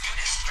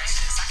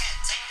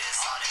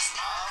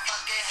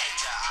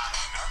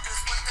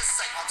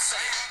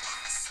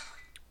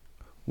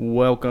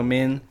Welcome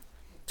in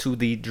to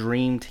the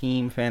Dream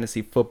Team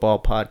Fantasy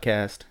Football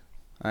Podcast.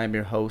 I'm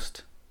your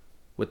host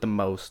with the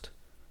most,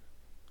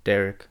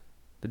 Derek,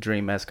 the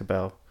Dream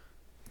Escobar.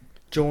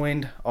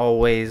 Joined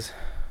always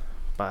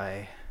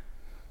by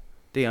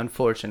the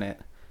unfortunate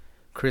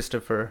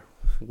Christopher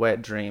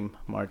Wet Dream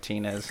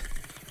Martinez.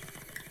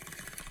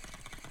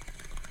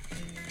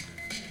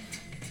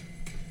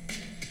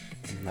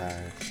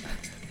 Nice.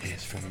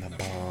 It's from the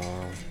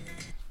ball.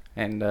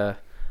 And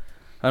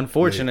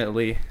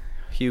unfortunately,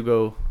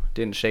 Hugo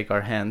didn't shake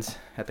our hands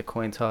at the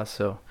coin toss,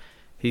 so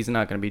he's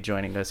not going to be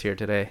joining us here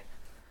today.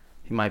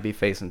 He might be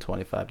facing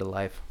 25 to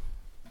life.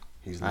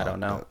 I don't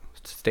know.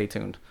 Stay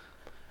tuned.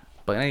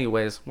 But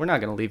anyways, we're not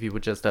going to leave you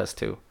with just us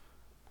two.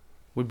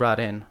 We brought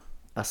in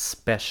a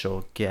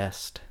special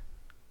guest.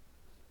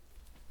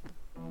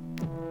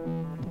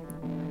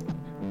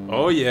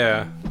 Oh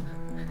yeah.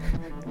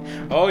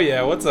 Oh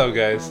yeah, what's up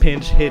guys?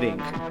 Pinch hitting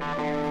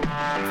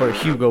for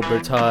Hugo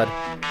Bertad.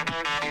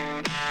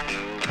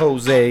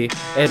 Jose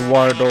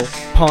Eduardo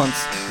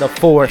Ponce the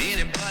Fourth.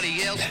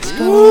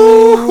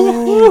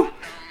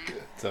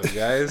 What's up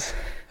guys?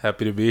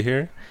 Happy to be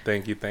here.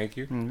 Thank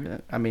you.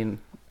 I mean,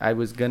 I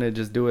was going to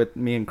just do it,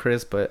 me and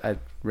Chris, but I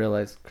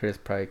realized Chris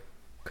probably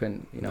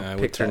couldn't, We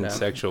pick turned that up.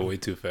 sexual way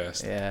too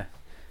fast. Yeah.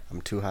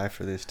 I'm too high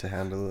for this to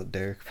handle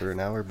Derek for an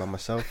hour by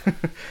myself.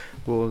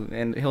 Well,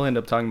 and he'll end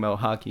up talking about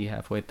hockey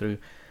halfway through.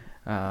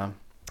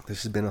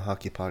 This has been a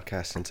hockey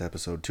podcast since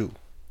episode 2.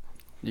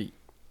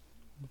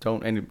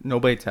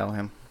 Nobody tell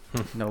him.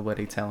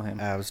 Nobody tell him.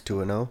 Avs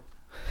 2-0.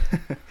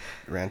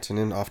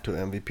 Rantanen off to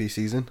MVP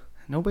season.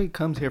 Nobody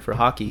comes here for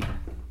hockey.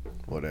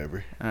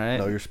 Whatever. All right.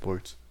 Know your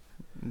sports.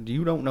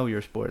 You don't know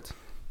your sports.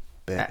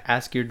 Bet.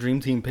 Ask your dream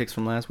team picks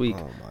from last week.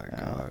 Oh my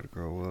God,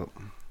 grow up.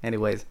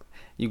 Anyways,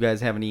 you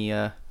guys have any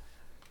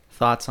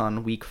thoughts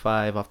on week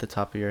 5 off the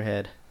top of your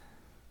head?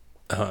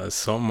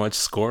 So much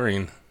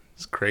scoring.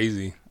 It's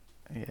crazy.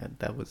 Yeah,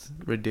 that was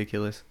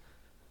ridiculous.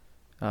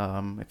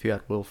 If you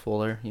had Will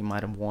Fuller, you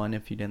might have won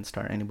if you didn't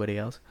start anybody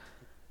else.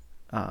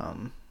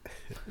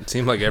 It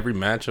seemed like every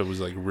matchup was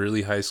like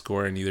really high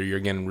scoring. Either you're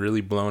getting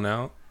really blown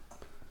out,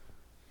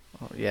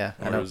 Oh, yeah,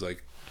 or it was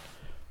like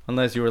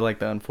unless you were like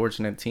the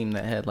unfortunate team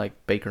that had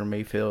like Baker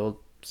Mayfield,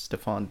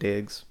 Stephon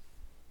Diggs.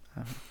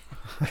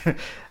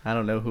 I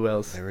don't know who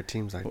else. There were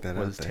teams like that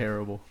was out there.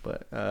 terrible,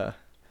 but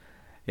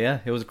yeah,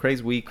 it was a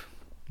crazy week.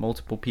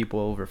 Multiple people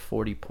over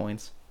 40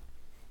 points.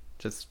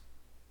 Just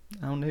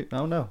I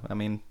don't know. I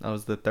mean, I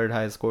was the third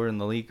highest scorer in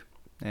the league,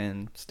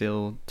 and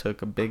still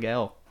took a big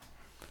L.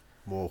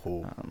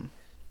 Whoa.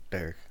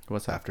 Derek,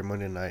 What's that? after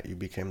Monday night, you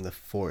became the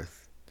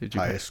 4th Did you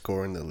highest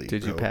scorer in the league.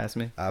 Did you bro. pass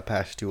me? I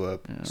passed you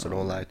up, so Oh.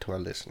 don't lie to our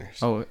listeners.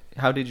 Oh,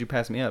 how did you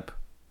pass me up?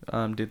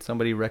 Did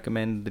somebody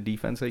recommend the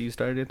defense that you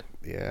started?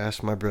 Yeah,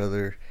 ask my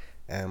brother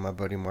and my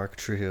buddy Mark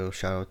Trujillo.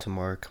 Shout out to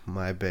Mark,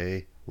 my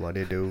bae, what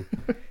they do.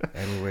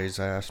 Anyways,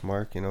 I asked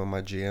Mark,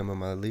 my GM of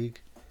my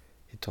league.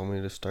 He told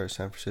me to start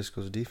San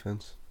Francisco's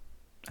defense.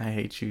 I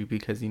hate you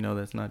because you know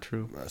that's not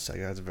true. That's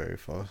very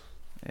false.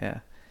 Yeah.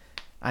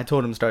 I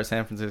told him to start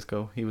San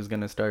Francisco. He was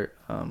going to start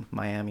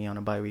Miami on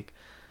a bye week.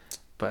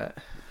 But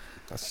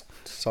That's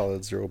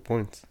solid 0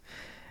 points.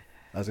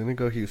 I was going to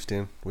go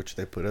Houston, which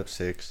they put up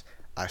 6.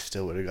 I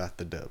still would have got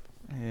the dub.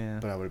 yeah,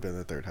 But I would have been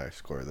the 3rd highest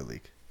scorer of the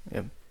league.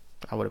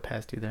 I would have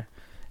passed you there.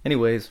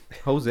 Anyways,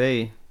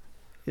 Jose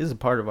is a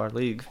part of our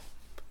league.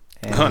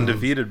 And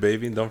undefeated,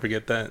 baby. Don't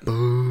forget that.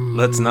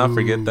 Let's not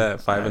forget that.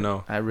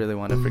 5-0, I really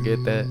want to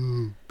forget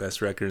that. best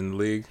record in the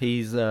league.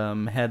 He's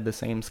had the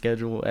same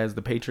schedule as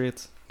the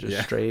Patriots. Just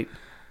Yeah. straight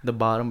the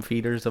bottom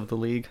feeders of the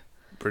league.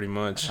 Pretty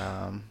much.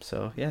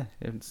 So yeah,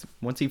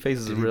 once he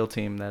faces a real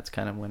team, that's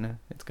kind of when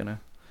it's gonna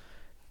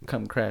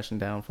come crashing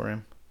down for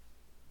him.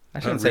 I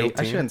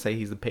shouldn't say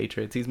he's the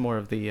Patriots. He's more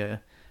of the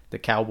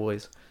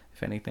Cowboys,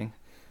 if anything.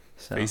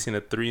 So Facing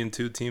a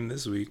 3-2 team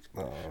this week,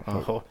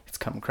 oh, it's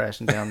coming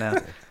crashing down now.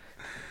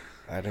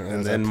 I didn't and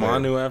realize then I played-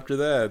 Manu after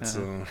that.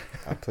 So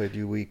I played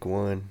you week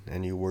 1,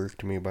 and you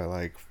worked me by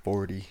like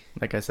 40.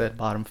 Like I said,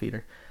 bottom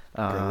feeder.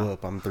 Grow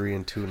up. I'm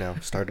 3-2 now.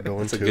 Started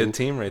 0-2. it's a good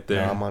team right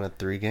there. Now I'm on a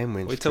 3-game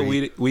win Wait till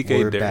streak. week 8,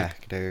 We're Derek.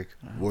 back, Derek.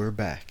 We're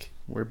back.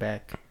 We're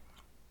back,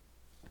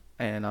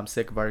 and I'm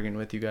sick of arguing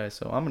with you guys.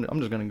 So I'm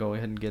just gonna go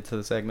ahead and get to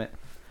the segment.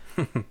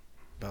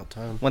 About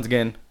time. Once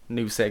again,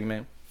 new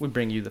segment. We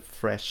bring you the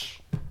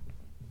fresh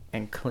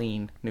and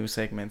clean new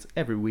segments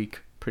every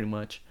week, pretty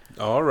much.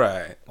 All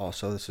right.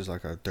 Also, this is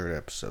like our 3rd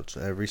episode, so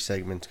every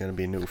segment's going to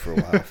be new for a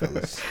while,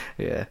 fellas.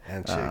 Yeah.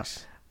 And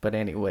chicks. But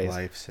anyways,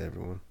 Life's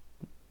everyone.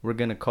 we're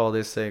going to call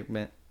this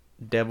segment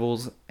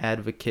Devil's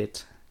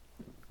Advocate.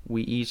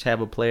 We each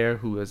have a player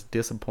who is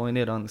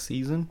disappointed on the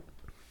season,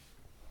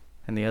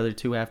 and the other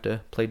two have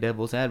to play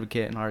Devil's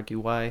Advocate and argue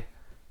why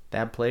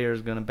that player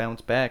is going to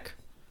bounce back,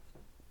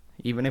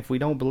 even if we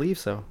don't believe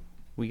so.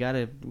 We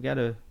gotta,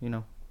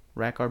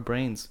 rack our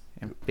brains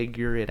and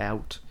figure it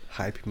out.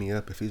 Hype me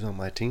up if he's on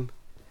my team.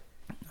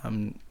 I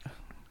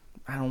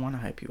don't want to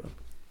hype you up.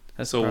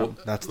 That's the So problem.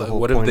 That's the whole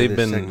what point if of they've this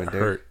been segment,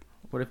 Derek. hurt?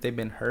 What if they've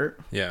been hurt?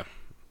 Yeah.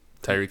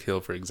 Tyreek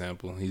Hill, for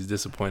example. He's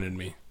disappointed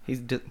me.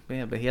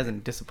 but he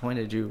hasn't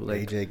disappointed you.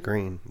 Like AJ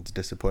Green, it's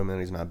disappointment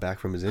he's not back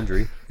from his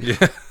injury.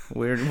 Yeah.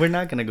 we're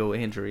not gonna go with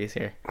injuries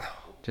here.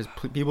 Just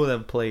people that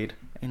have played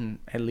in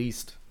at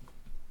least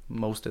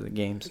most of the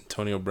games.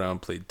 Antonio Brown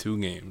played 2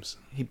 games.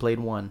 He played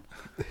 1.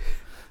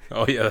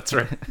 Oh yeah, that's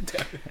right.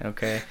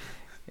 Okay,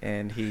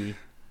 and he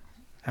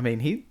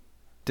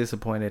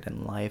disappointed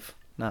in life,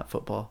 not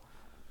football.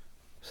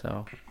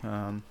 So,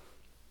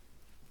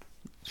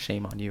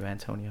 shame on you,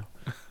 Antonio.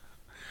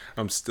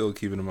 I'm still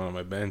keeping him on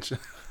my bench.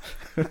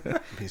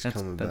 He's That's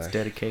coming back.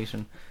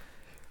 dedication.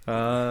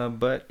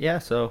 But yeah,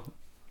 so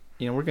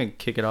we're gonna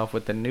kick it off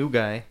with the new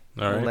guy.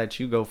 All I'll right. let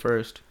you go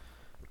first.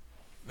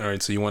 All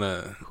right. So you want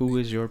to? Who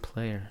is your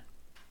player?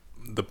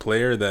 The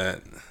player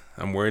that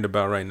I'm worried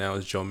about right now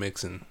is Joe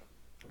Mixon.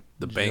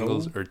 The Joe?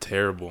 Bengals are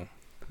terrible.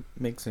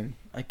 Mixon.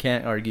 I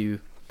can't argue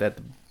that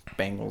the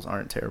Bengals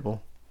aren't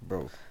terrible.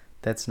 Bro,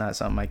 That's not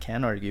something I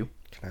can argue.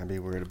 can I be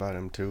worried about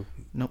him too?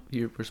 No,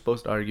 you were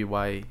supposed to argue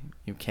why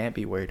you can't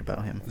be worried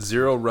about him.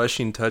 0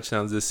 rushing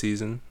touchdowns this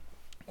season.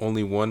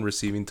 Only 1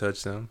 receiving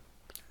touchdown.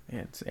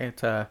 Yeah, it's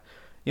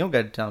you don't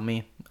got to tell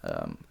me.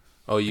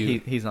 Oh, you?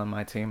 He's on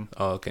my team.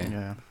 Oh, okay.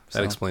 Yeah,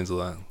 That explains a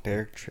lot.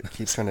 Derek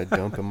keeps trying to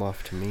dump him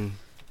off to me.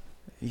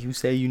 You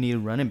say you need a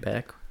running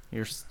back.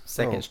 Your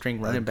second Bro, string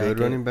a running back. good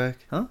running back?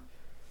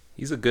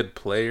 He's a good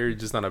player,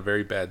 just not a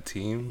very bad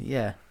team.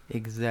 Yeah,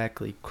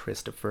 exactly,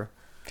 Christopher.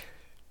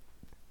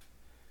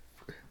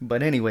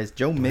 But anyways,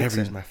 Joe Don't ever use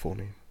Mixon. my full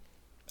name.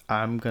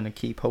 I'm gonna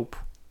keep hope.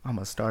 I'm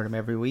gonna start him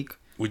every week.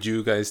 Would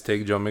you guys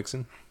take Joe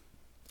Mixon?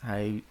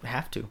 I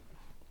have to.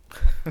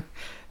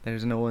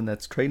 There's no one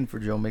that's trading for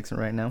Joe Mixon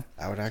right now.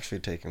 I would actually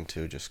take him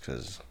too, just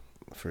because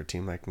for a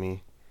team like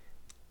me,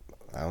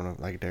 I don't know,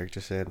 like Derek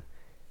just said,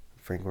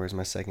 Frank Gore is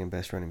my second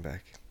best running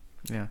back.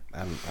 Yeah.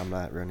 I'm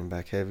not running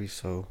back heavy,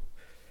 so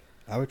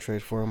I would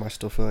trade for him. I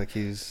still feel like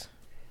he's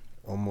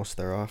almost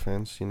their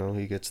offense.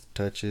 He gets the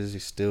touches.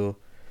 He's still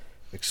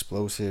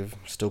explosive.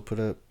 Still put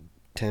up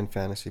 10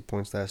 fantasy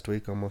points last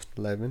week, almost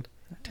 11,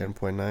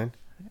 10.9.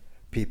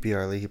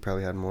 PPR league, he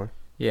probably had more.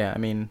 Yeah, I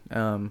mean,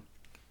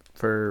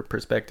 for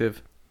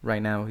perspective,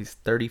 right now he's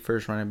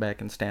 31st running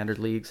back in standard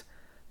leagues,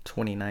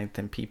 29th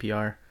in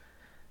PPR.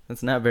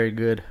 That's not very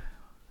good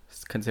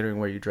considering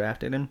where you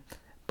drafted him.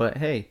 But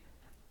hey,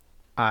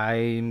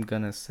 I'm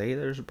going to say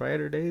there's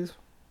brighter days,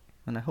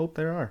 and I hope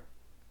there are.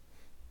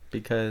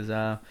 Because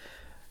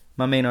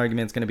my main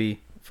argument is going to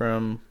be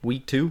from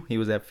week 2, he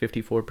was at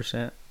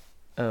 54%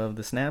 of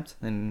the snaps,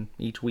 and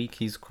each week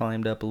he's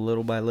climbed up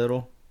little by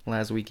little.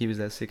 Last week he was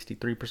at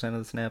 63% of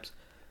the snaps.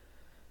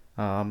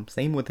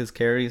 Same with his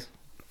carries,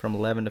 from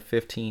 11 to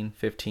 15,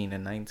 15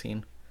 and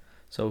 19.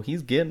 So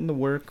he's getting the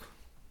work.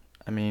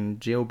 I mean,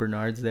 Gio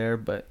Bernard's there,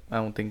 but I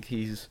don't think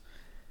he's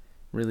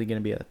really going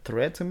to be a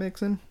threat to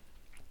Mixon.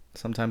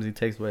 Sometimes he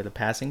takes away the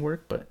passing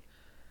work, but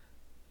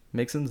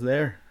Mixon's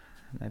there.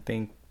 I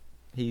think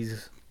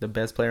he's the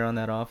best player on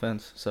that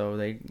offense, so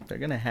they're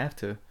going to have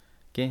to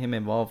get him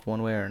involved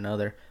one way or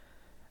another.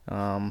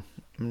 I'm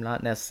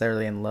not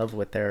necessarily in love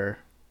with their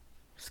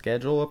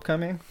schedule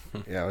upcoming.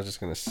 Yeah, I was just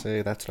going to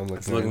say, that's what I'm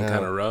It's looking looking at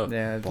kind now. of rough.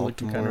 Yeah, it's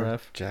looking kind of Baltimore,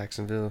 rough.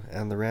 Jacksonville,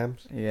 and the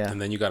Rams. Yeah,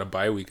 And then you got a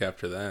bye week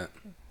after that.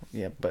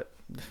 yeah, but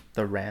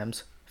the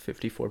Rams,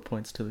 54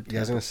 points to the Yeah,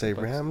 I was going to say,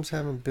 Bucks. Rams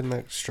haven't been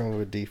that strong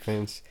with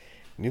defense.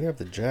 Neither have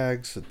the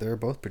Jags. They're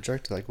both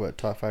projected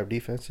top 5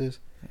 defenses.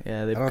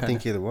 Yeah, I they've don't kind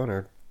think of either one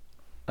are.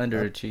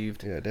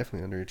 underachieved. Yeah,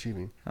 definitely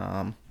underachieving.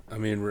 I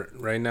mean,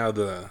 right now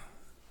the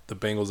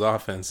Bengals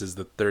offense is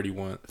the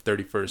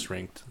 31st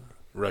ranked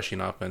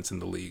rushing offense in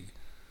the league.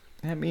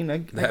 I mean,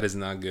 That is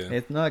not good.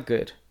 it's not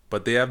good.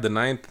 But they have the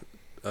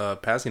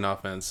 9th passing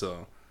offense,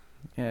 so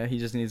Yeah, he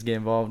just needs to get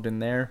involved in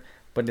there.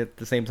 But at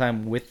the same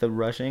time, with the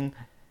rushing,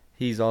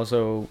 he's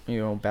also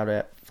about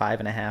at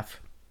 5.5,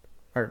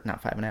 or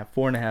not 5.5,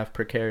 4.5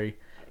 per carry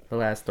the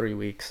last 3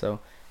 weeks. So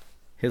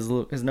his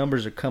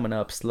numbers are coming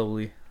up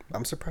slowly.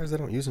 I'm surprised they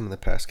don't use him in the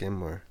pass game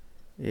more.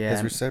 Yeah,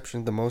 His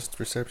reception, the most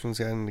receptions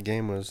he had in the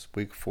game was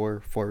week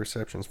 4, 4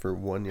 receptions for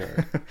 1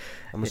 yard.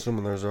 I'm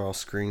assuming those are all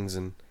screens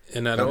and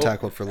and at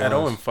tackled for at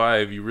loss.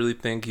 0-5, you really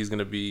think he's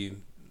gonna be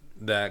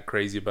that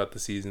crazy about the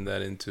season,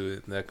 that into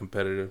it, that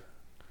competitive?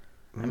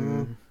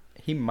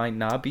 he might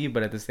not be,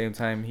 but at the same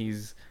time,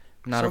 he's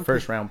not Some a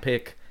first round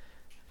pick.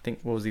 I think,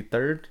 what was he,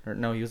 third? Or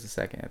no, he was the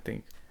second, I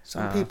think.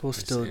 Some people let's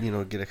still,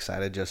 see. get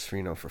excited just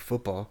for, for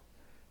football.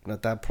 And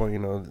at that point,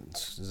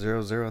 it's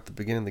 0-0 at the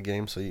beginning of the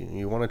game, so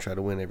you want to try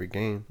to win every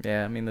game.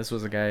 Yeah, I mean, this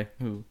was a guy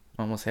who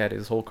almost had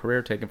his whole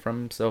career taken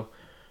from him, so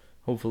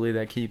hopefully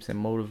that keeps him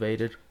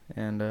motivated.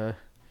 And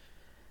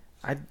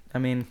I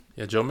mean,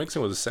 Yeah, Joe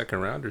Mixon was a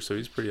 2nd rounder, so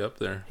he's pretty up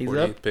there. He's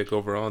 48th up. pick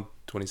overall in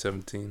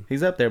 2017.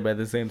 he's up there, but at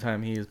the same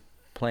time, he's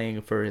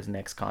playing for his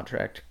next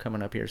contract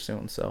coming up here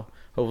soon. So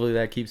hopefully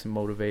that keeps him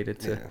motivated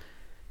to Yeah.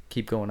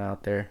 keep going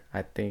out there.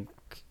 I think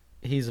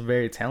he's a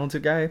very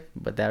talented guy,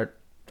 but that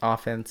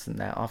offense and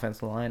that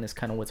offensive line is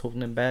kind of what's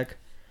holding him back.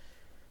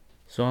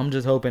 So I'm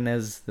just hoping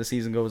as the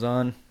season goes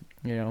on,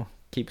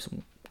 keeps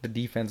the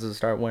defenses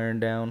start wearing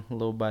down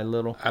little by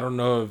little. I don't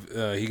know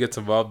if he gets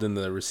involved in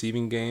the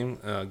receiving game.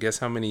 Guess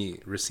how many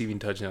receiving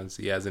touchdowns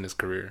he has in his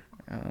career?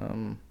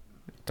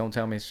 Don't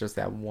tell me it's just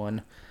that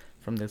one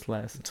from this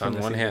last. It's on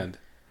one hand.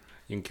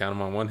 You can count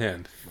them on one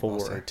hand. I'll 4.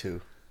 say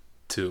 2.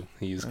 2.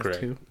 He is That's correct.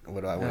 2.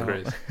 What do I win? No.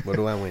 Chris. What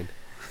do I win?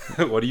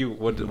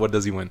 What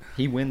does he win?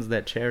 He wins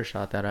that chair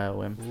shot that I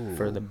owe him Ooh.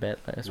 for the bet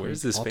last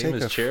Where's week. this I'll take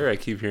famous a chair I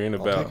keep hearing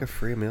I'll about? take a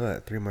free meal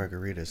at 3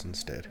 margaritas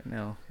instead.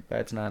 No,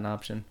 that's not an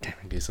option. Damn,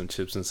 get some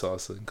chips and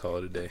salsa and call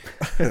it a day.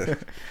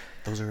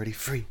 Those are already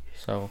free.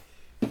 So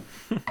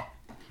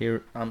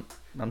here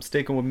I'm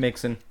sticking with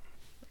Mixon.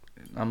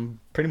 I'm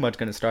pretty much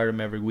gonna start him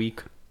every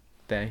week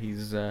that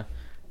he's not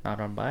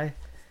on bye.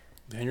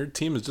 Man, your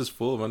team is just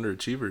full of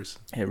underachievers.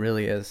 It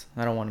really is.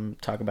 I don't want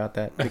to talk about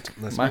that.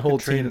 Let's my make whole a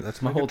trade. team.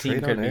 Let's My make a whole team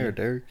trade could on air, be.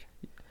 Derek.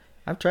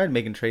 I've tried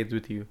making trades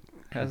with you.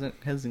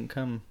 Hasn't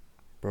come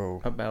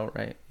Bro, about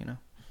right.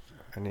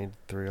 I need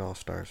 3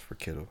 all-stars for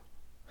Kittle.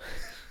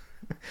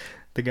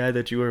 The guy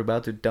that you were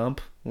about to dump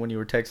when you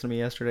were texting me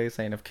yesterday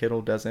saying if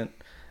Kittle doesn't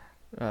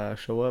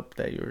show up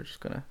that you were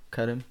just gonna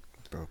cut him.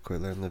 Bro,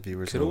 quit letting the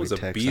viewers Kittle know we was a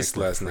text beast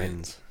like we're last night.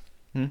 friends.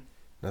 Hmm?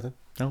 Nothing?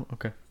 Oh,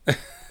 okay. All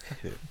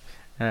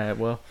right.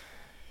 Well,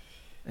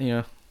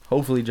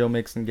 hopefully Joe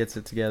Mixon gets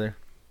it together.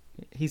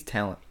 He's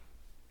talent.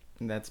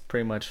 And that's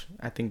pretty much.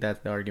 I think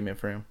that's the argument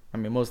for him. I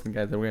mean, most of the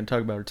guys that we're gonna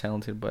talk about are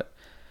talented, but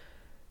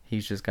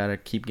he's just gotta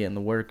keep getting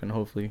the work, and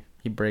hopefully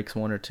he breaks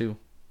 1 or 2.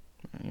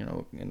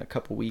 In a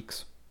couple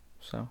weeks.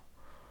 So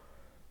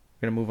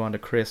we're gonna move on to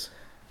Chris.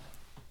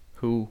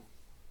 Who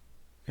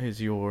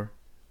is your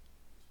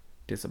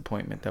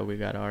disappointment that we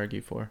gotta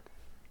argue for?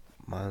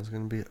 Mine's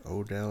going to be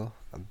Odell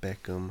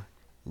Beckham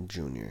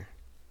Jr.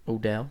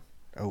 Odell.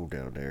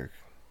 Odell, Derek.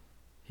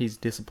 He's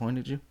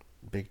disappointed you?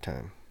 Big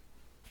time.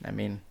 I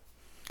mean,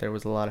 there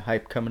was a lot of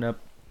hype coming up.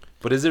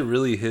 But is it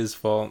really his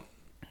fault?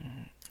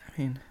 I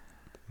mean,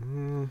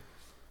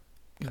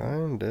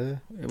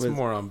 Kinda. It's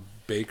more on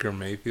Baker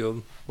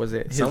Mayfield. Was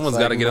it his Someone's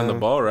got to get on the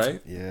ball,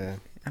 right? Yeah.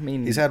 I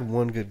mean, He's had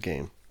one good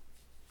game.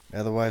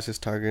 Otherwise, his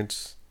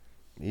targets,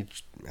 I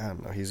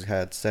don't know, he's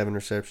had 7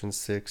 receptions,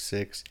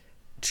 6,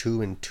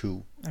 2 and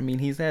 2. I mean,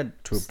 he's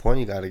had To a point,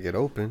 you got to get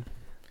open.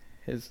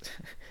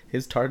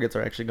 his targets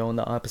are actually going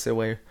the opposite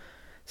way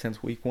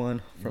since week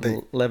 1 from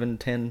They- 11,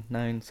 10,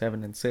 9,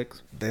 7, and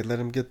 6. They let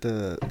him get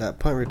that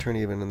punt return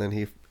even, and then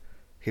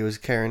he was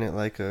carrying it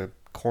like a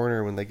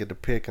corner when they get the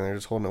pick, and they're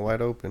just holding it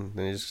wide open.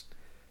 Then he just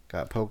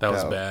got poked That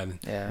was out. bad.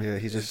 Yeah.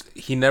 Yeah,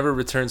 He never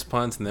returns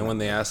punts, and then when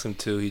they ask him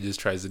to, he just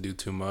tries to do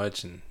too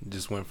much and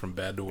just went from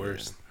bad to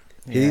worse.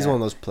 He's one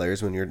of those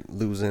players when you're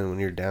losing, when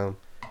you're down,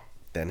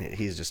 then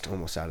he's just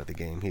almost out of the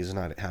game. He's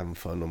not having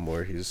fun no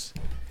more.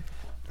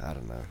 I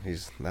don't know.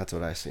 That's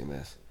what I see him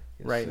as.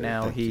 Right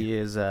now, Thank you. he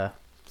is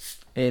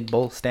in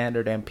both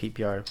standard and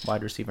PPR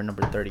wide receiver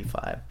number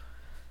 35.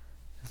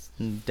 It's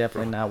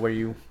definitely not where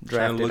you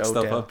Trying drafted to look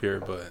Odell. stuff up here,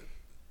 but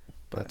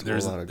That's a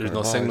there's whole lot of no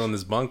garbage. signal in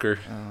this bunker.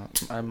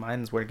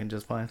 Mine's working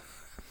just fine.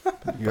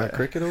 You got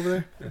cricket over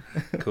there?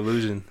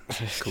 Collusion.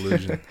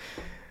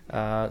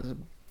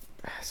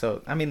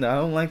 So, I mean, I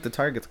don't like the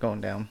targets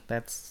going down.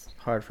 That's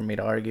hard for me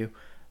to argue.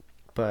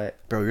 But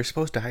Bro, you're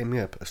supposed to hype me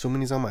up.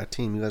 Assuming he's on my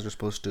team, you guys are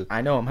supposed to.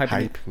 I know I'm hyping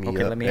Hype me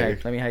Okay, up, let me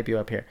Eric. hype you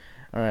up here.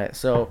 All right,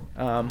 so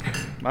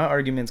my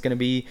argument's gonna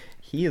be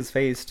he has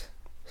faced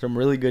some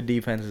really good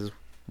defenses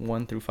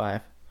 1 through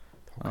 5.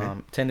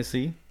 Okay.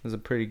 Tennessee is a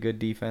pretty good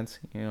defense.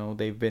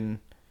 They've been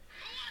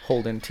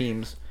holding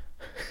teams,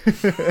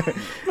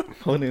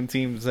 holding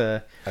teams.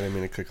 I didn't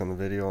mean to click on the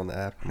video on the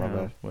app. My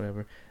bad.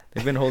 Whatever.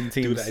 They've been holding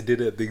teams. Dude, I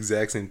did it at the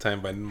exact same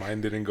time, but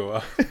mine didn't go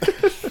off.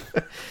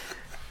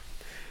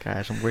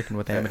 Gosh, I'm working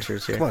with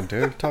amateurs here. Come on,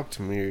 dude. Talk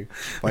to me.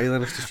 Why you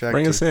let us distract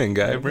Bring you? us in,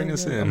 guy. Bring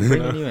us in. I'm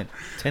bringing you in.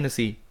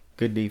 Tennessee,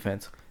 good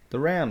defense. The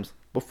Rams,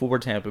 before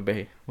Tampa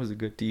Bay, was a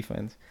good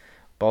defense.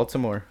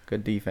 Baltimore,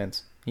 good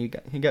defense. He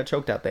got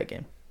choked out that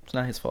game. It's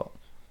not his fault.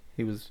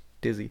 He was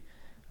dizzy.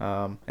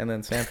 And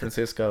then San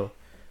Francisco.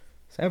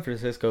 San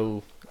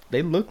Francisco,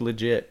 they look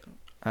legit.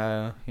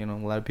 A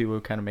lot of people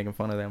were kind of making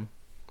fun of them,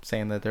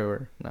 saying that they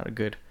were not a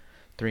good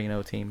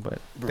 3-0 team, but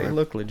they Bro,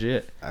 look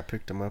legit. I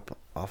picked him up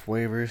off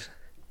waivers,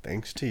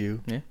 thanks to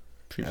you. Yeah.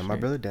 And my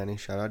brother Danny.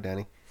 Shout out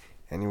Danny.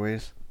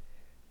 Anyways,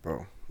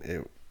 bro,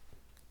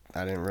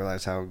 I didn't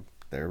realize how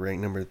they're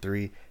ranked number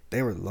 3.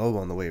 They were low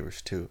on the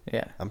waivers too.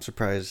 Yeah. I'm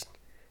surprised.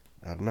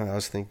 I don't know. I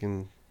was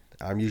thinking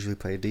I usually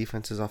play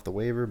defenses off the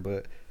waiver,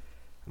 but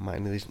I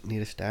might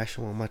need a stash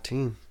on my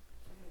team.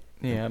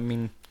 Yeah, I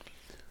mean,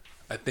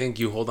 I think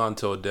you hold on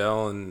to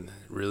Odell and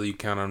really you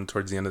count on him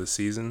towards the end of the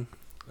season.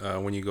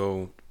 When you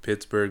go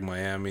Pittsburgh,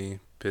 Miami,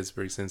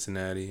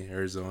 Cincinnati,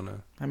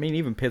 Arizona. I mean,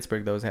 even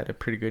Pittsburgh, those had a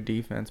pretty good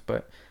defense,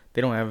 but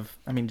they don't have.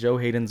 I mean, Joe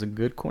Hayden's a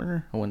good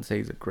corner. I wouldn't say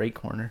he's a great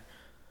corner.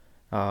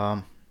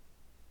 I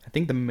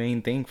think the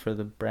main thing for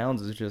the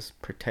Browns is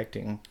just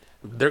protecting.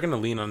 They're going to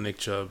lean on Nick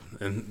Chubb,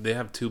 and they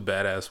have 2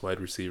 badass wide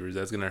receivers.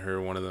 That's going to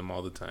hurt one of them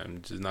all the time.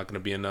 Just not going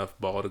to be enough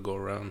ball to go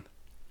around.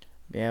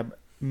 Yeah, but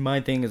my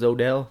thing is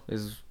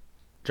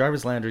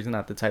Jarvis Landry's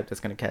not the type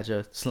that's going to catch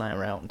a slant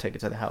route and take it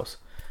to the house.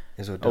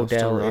 Is Odell Odell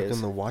still rocking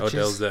is. the watches?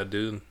 Odell's that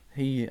dude. Is Odell still Odell rocking is. the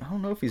watches? Odell's that dude. I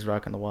don't know if he's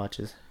rocking the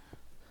watches.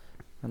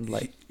 And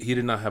like, He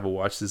did not have a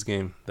watch this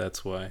game.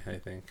 That's why, I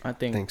think. I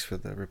think Thanks for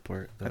the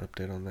report, the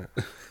update on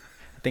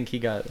that. he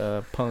got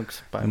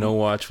punked by No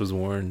watch was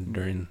worn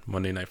during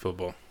Monday Night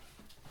Football.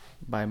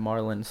 by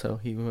Marlon, so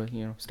he would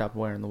stopped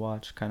wearing the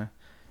watch. Kind of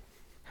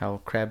how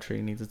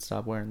Crabtree needs to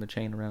stop wearing the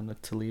chain around the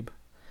Talib.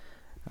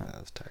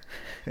 That was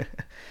tight.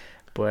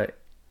 But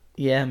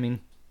yeah, I mean,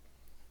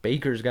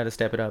 Baker's got to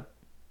step it up.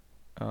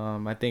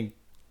 I think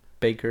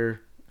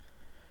Baker.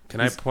 Can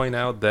I point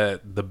out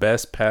that the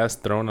best pass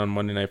thrown on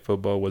Monday Night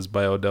Football was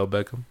by Odell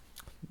Beckham?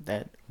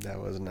 That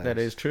was nice. that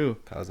is true.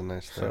 That was a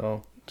nice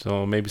throw. So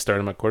So maybe start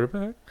him at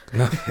quarterback?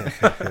 No.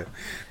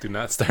 Do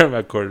not start him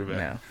at quarterback.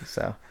 no,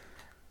 so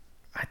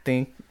I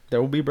think there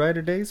will be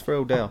brighter days for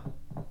Odell.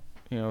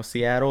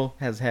 Seattle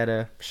has had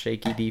a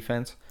shaky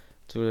defense.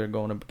 That's what they're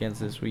going up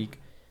against this week.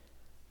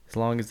 As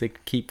long as they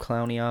keep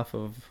Clowney off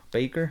of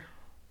Baker,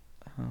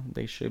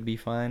 they should be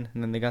fine.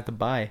 And then they got the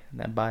bye. And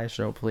that bye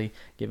should hopefully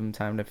give them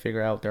time to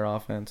figure out their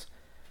offense.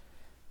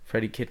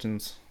 Freddie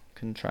Kitchens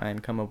can try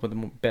and come up with a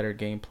better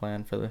game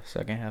plan for the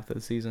second half of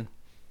the season.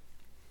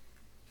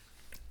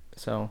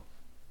 So,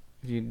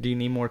 do you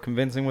need more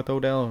convincing with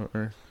Odell?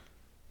 Or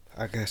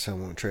I guess I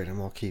won't trade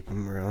him. I'll keep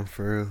him around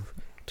for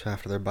till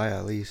after their bye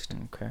at least.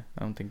 okay,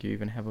 I don't think you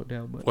even have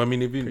Odell, but Well, I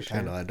mean, if you, Appreciate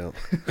I know I don't.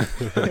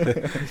 so I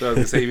was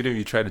gonna say, even if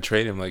you try to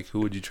trade him, like, who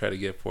would you try to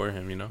get for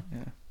him? yeah.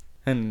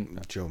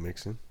 And Joe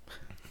Mixon.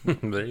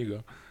 There you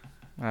go.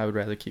 I would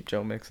rather keep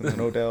Joe Mixon than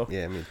Odell.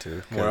 Yeah, me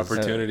too. More 'Cause-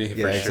 opportunity Yeah, for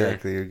sure.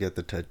 exactly. You get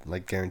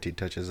the guaranteed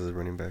touches as a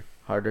running back.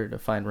 Harder to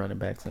find running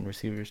backs than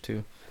receivers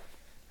too.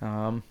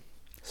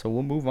 So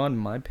we'll move on to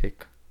my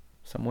pick.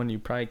 Someone you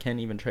probably can't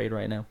even trade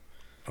right now.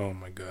 Oh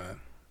my God.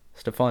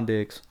 Stephon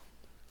Diggs.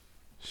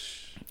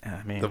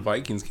 I mean, The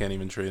Vikings can't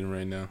even trade him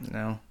right now.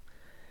 no.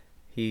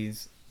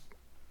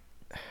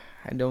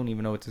 I don't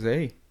even know what to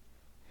say.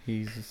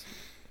 He's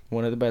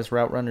one of the best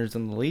route runners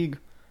in the league,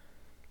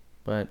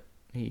 but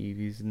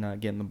he's not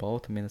getting the ball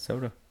to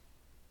Minnesota.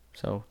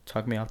 So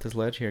talk me off this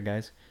ledge here,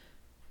 guys.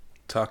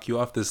 Talk you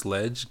off this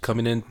ledge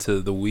coming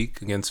into the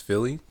week against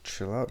Philly.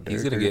 Chill out, Derek.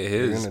 He's gonna get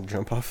his. You're gonna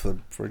jump off the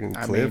freaking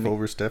I cliff mean,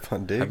 over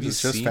Stephon Diggs. have you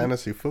It's just seen-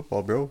 fantasy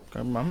football, bro.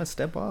 I'm gonna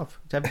step off.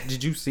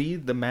 Did you see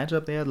the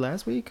matchup they had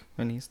last week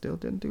when he still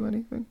didn't do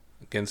anything?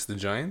 Against the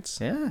Giants?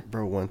 Yeah.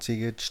 Bro, once he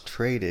gets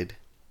traded,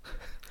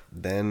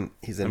 then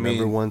he's a I number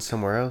mean- one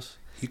somewhere else.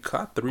 He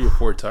caught 3 or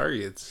 4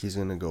 targets. He's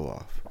gonna go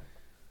off.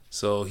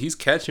 So he's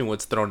catching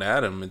what's thrown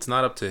at him. It's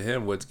not up to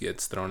him what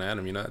gets thrown at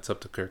him. It's up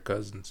to Kirk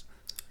Cousins.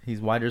 He's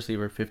wide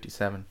receiver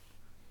 57.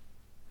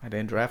 I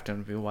didn't draft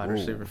him to be wide Whoa.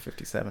 receiver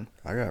 57.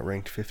 I got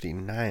ranked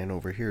 59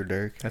 over here,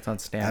 Derek. That's on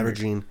standard.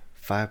 Averaging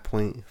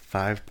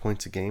 5.5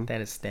 points a game.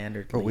 That is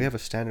standard. Bro, we league. have a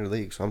standard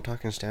league, so I'm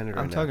talking standard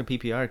I'm right talking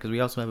PPR because we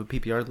also have a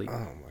PPR league.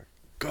 now. Oh my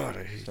god,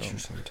 I hate So- you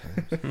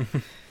sometimes.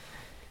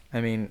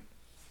 I mean,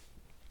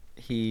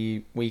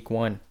 he week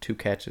 1 2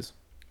 catches,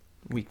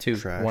 week 2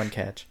 Trash. 1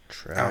 catch.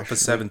 Trash. Out for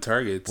 7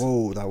 targets.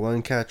 Whoa, that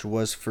one catch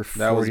was for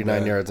That was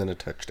 49 bad. yards and a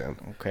touchdown.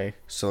 Okay.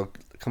 So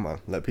come on,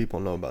 let people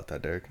know about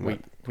that, Derek. Not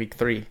Week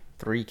 3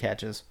 3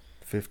 catches,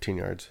 15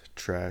 yards,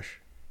 trash.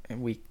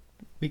 and week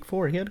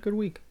 4 he had a good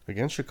week.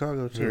 Against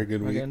Chicago too. Very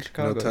good week. Against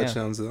Chicago, No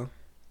touchdowns, though.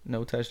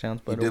 No touchdowns,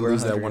 He but did over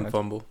lose that 100 one yards.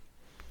 fumble.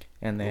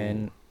 And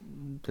then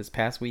this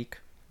past week,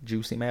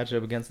 juicy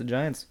matchup against the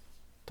Giants,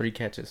 3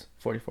 catches,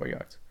 44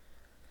 yards.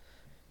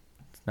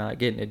 It's not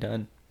getting it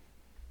done.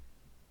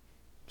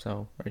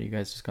 So, are you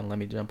guys just gonna let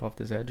me jump off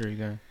this edge, or are you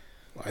gonna?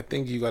 I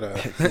think you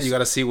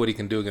gotta see what he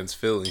can do against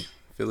Philly.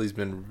 Philly's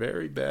been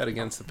very bad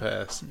against the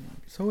pass.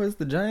 So has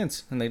the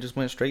Giants, and they just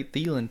went straight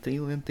Thielen.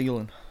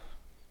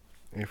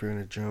 If you're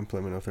gonna jump,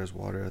 let me know if there's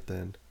water at the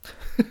end.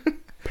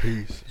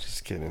 Peace.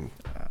 Just kidding.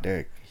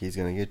 Derek, he's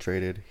gonna get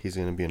traded. He's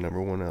gonna be a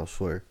number one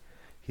elsewhere.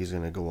 He's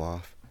gonna go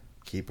off.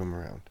 Keep him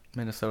around.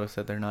 Minnesota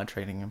said they're not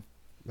trading him.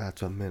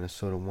 That's what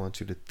Minnesota wants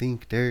you to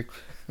think, Derek.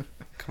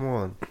 Come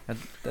on.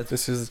 That's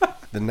This is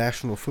the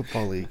National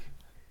Football League.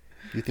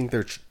 You think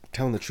they're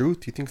telling the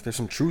truth? You think there's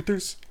some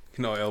truthers?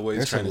 Elway's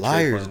There's trying some to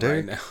trade liars, for him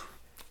Derek.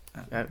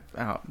 right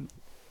now.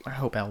 I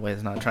hope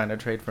Elway's not trying to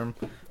trade for him.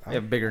 They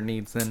have bigger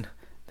needs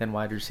than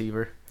wide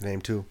receiver,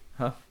 Name two.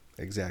 huh?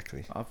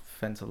 Exactly.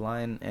 Offensive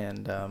line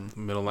and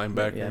Middle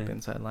linebacker. yeah,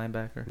 inside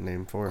linebacker,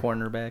 Name four.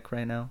 cornerback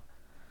right now.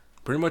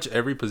 Pretty much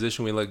every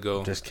position we let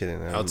go. Just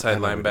kidding. Outside I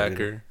know what I did.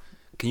 linebacker.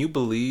 Can you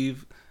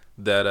believe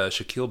that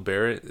Shaquille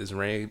Barrett is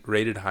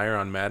rated higher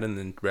on Madden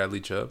than Bradley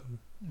Chubb?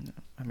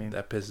 I mean,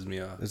 That pisses me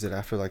off. Is it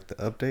after like the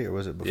update or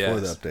was it before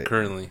Yes, the update?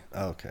 currently,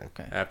 Oh, okay.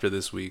 okay. after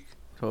this week.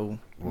 So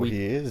Well,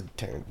 he is.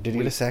 Did he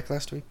get a sack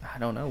last week? I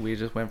don't know. We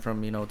just went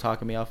from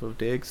talking me off of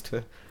Diggs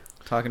to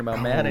talking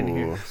about Madden Oh.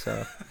 here.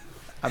 So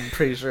I'm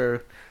pretty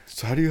sure.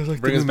 So how do you guys like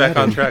Bring the us new back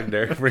on Madden? track,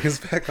 Derek. Bring us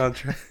back on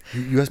track.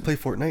 You guys play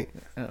Fortnite?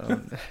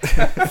 Um,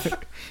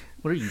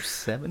 what are you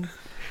 7?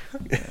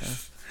 Yeah.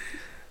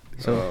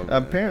 So Oh, man.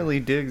 apparently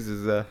Diggs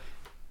is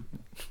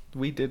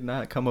we did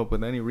not come up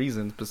with any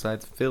reasons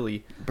besides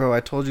Philly. Bro, I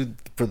told you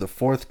for the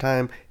fourth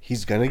time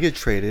he's gonna get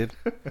traded.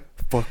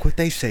 Fuck what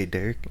they say,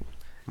 Derek.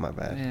 My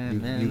bad. Yeah, you,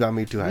 man. you got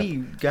me too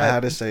hyped. I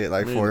had to say it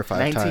like 4 or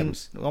 5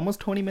 times. Almost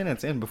 20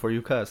 minutes in before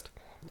you cussed.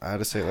 I had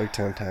to say it like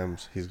 10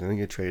 times. He's going to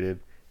get traded.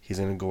 He's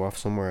going to go off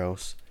somewhere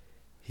else.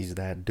 He's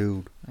that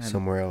dude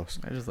somewhere else.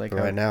 I just like but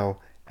right now,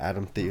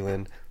 Adam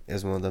Thielen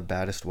is one of the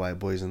baddest white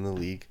boys in the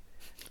league.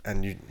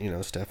 And, you know,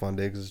 Stephon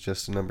Diggs is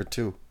just number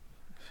 2.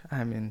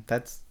 I mean,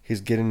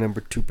 He's getting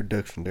number 2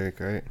 production, Derek,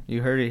 right?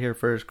 You heard it here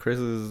first.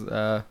 Chris's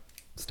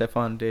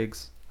Stephon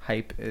Diggs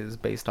hype is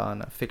based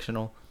on a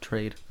fictional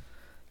trade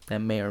that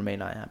may or may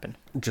not happen.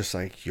 Just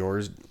like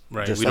yours.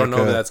 Right. Just We don't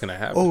know if that's going to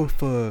happen. Oh,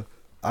 if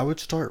I would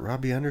start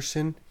Robbie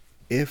Anderson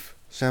if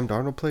Sam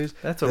Darnold plays.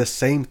 That's the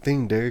same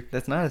thing, Derek.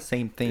 That's not the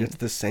same thing. It's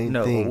the same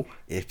thing.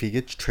 If he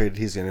gets traded,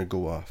 he's going to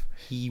go off.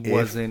 He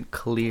wasn't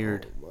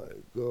cleared. Oh, my God.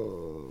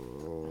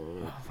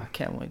 Oh, I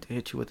can't wait to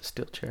hit you with a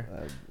steel chair.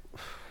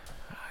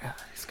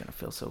 It's going to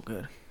feel so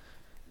good.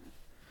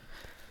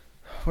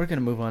 We're going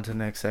to move on to the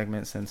next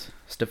segment since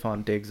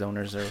Stephon Diggs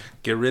owners are...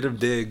 Get rid of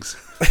Diggs.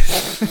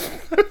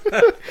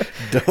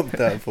 Dump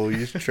that fool.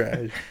 He's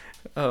trash.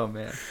 Oh,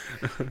 man.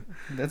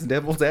 That's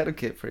devil's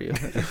advocate for you.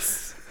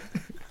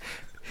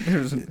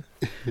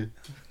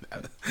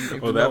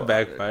 That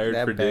backfired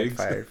for Diggs.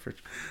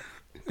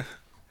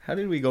 How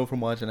did we go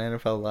from watching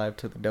NFL Live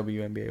to the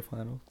WNBA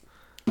Finals?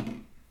 I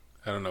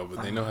don't know,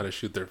 but they know how to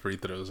shoot their free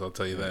throws. I'll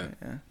tell you that.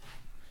 Yeah.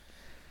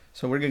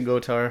 So we're going to go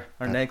to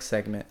our next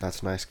segment.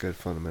 That's nice, good,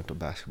 fundamental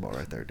basketball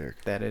right there,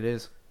 Derek. That it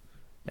is.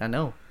 I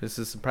know. This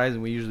is surprising.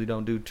 We usually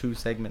don't do 2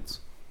 segments,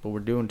 but we're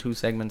doing 2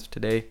 segments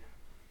today.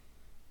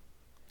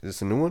 Is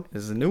this a new one?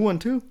 This is a new one,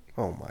 too.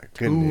 Oh, my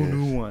 2 goodness.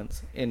 new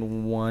ones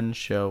in one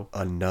show.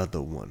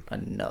 Another one.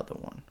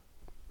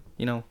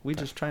 You know, we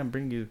just try and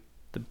bring you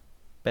the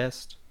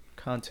best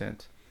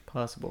content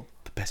possible.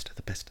 The best of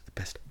the best of the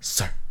best,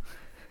 sir.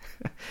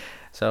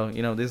 So,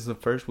 you know, this is the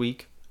first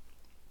week.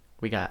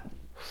 We got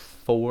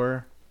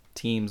 4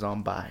 teams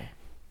on bye.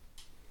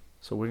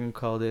 So we're going to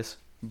call this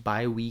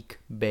bye week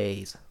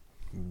Baes.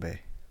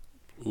 Bay.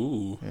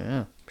 Ooh.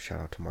 Yeah. Shout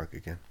out to Mark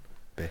again.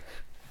 Bay.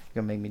 You're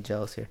going to make me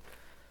jealous here.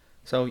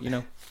 So, you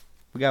know,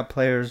 we got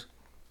players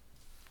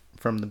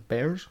from the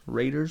Bears,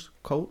 Raiders,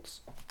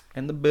 Colts,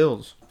 and the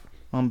Bills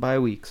on bye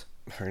weeks.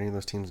 Are any of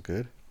those teams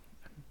good?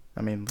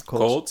 I mean, the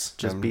Colts?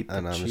 just beat the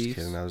I'm Chiefs. just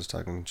kidding. I was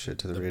talking shit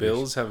to the The Raiders.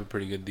 Bills have a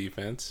pretty good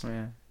defense.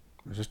 Yeah.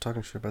 I was just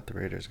talking shit about the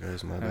Raiders,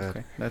 guys. My bad.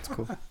 Okay, that's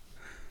cool.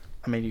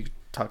 I mean, you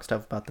talk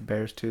stuff about the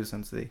Bears, too,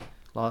 since they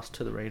lost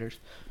to the Raiders.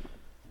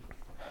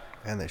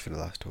 And they should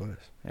have lost to us.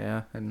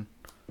 Yeah, and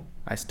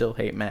I still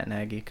hate Matt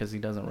Nagy because he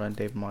doesn't run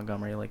David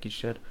Montgomery like he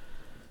should.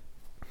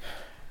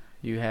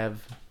 You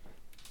have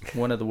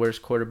one of the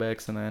worst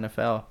quarterbacks in the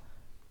NFL.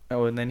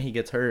 Oh, and then he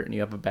gets hurt, and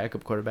you have a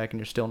backup quarterback, and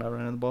you're still not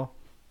running the ball?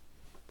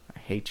 I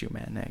hate you,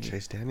 Matt Nagy.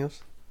 Chase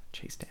Daniels?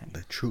 Chase Daniels.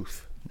 The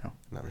truth. No.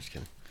 No, I'm just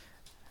kidding.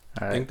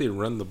 All right. I think they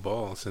run the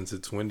ball since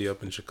it's windy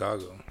up in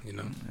Chicago, you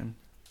know? And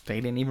they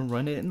didn't even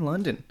run it in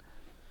London.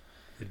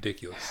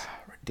 Ridiculous.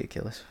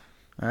 Ridiculous.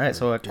 All right,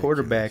 so at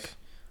quarterback,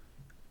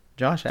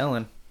 Josh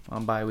Allen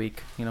on bye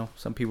week. You know,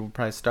 some people are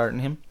probably starting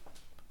him.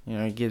 You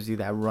know, he gives you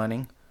that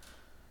running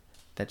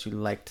that you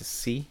like to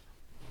see.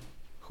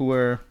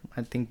 I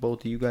think both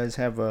of you guys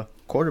have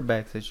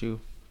quarterbacks that you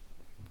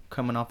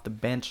coming off the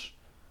bench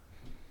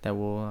that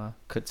will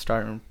could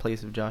start in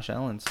place of Josh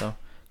Allen. So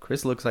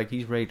Chris looks like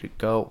he's ready to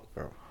go.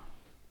 Bro,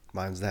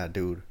 mine's that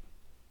dude.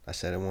 I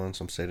said it once,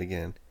 I'm saying it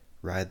again.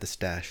 Ride the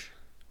stash.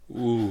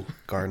 Ooh.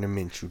 Gardner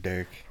Minshew,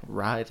 Derek.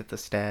 Ride at the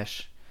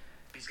stash.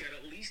 He's got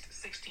at least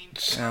 16. Oh,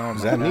 Is my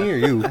that God. me or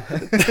you? Did I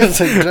do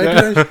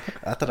that?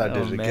 I thought I did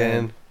Oh, it man.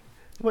 again.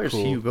 Where's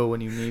Cool. Hugo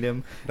when you need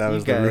him? That You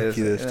was the guys-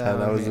 rookie this time. oh,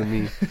 That wasn't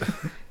man. me.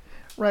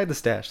 Ride the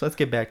stash. Let's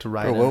get back to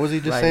riding. Bro, what was he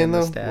just riding saying, the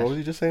though? stash. What was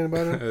he just saying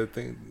about it? I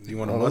think you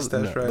want a Oh,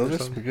 mustache ride or those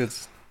are something? good.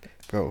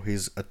 Bro,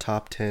 he's a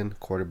top 10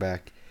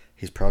 quarterback.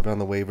 He's probably on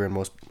the waiver in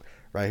most,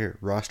 right here,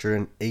 roster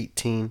in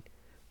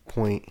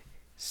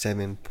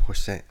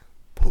 18.7%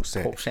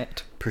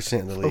 percent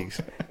of the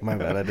leagues. My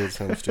bad, I did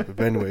something stupid.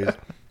 But anyways,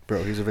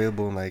 bro, he's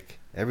available in like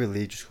every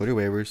league. Just go to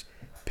waivers,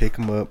 pick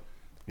him up.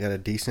 You got a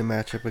decent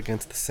matchup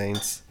against the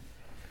Saints.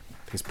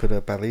 He's put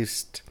up at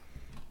least,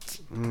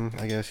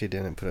 I guess he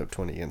didn't put up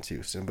 20 against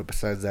Houston, but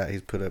besides that,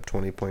 he's put up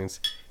 20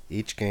 points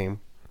each game.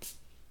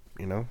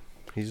 You know,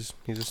 he's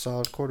a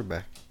solid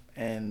quarterback.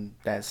 And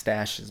that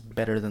stash is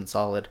better than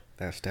solid.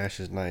 That stash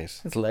is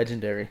nice. It's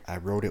legendary. I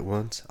wrote it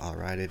once, I'll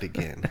write it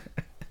again.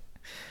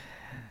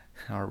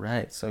 All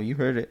right, so you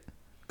heard it.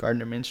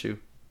 Gardner Minshew.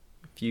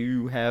 If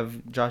you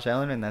have Josh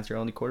Allen and that's your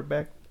only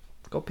quarterback,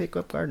 go pick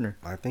up Gardner.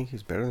 I think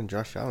he's better than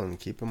Josh Allen.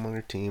 Keep him on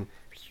your team.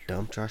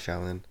 Dump Josh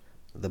Allen.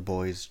 The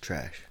boy's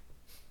trash.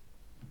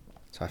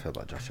 That's how I feel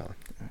about Josh Allen.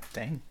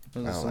 Dang.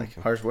 Those I are don't some like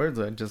him. harsh words.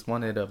 I just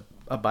wanted a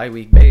bye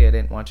week Bay. I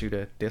didn't want you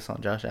to diss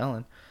on Josh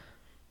Allen.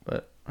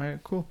 But, all right,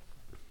 cool.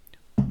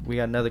 We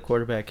got another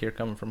quarterback here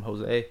coming from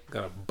Jose.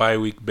 Got a bye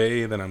week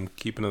Bay that I'm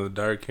keeping in the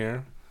dark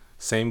here.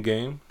 Same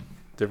game,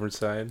 different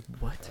side.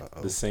 What?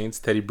 Uh-oh. The Saints,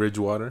 Teddy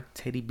Bridgewater.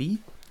 Teddy B?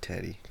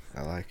 Teddy.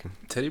 I like him.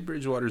 Teddy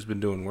Bridgewater's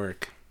been doing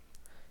work.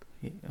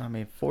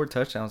 4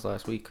 touchdowns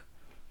last week.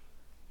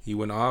 He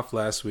went off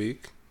last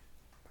week,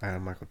 I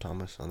had Michael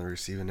Thomas on the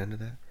receiving end of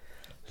that.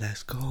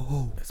 Let's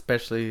go.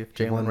 Especially if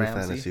He won Jalen me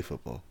Ramsey. fantasy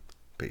football,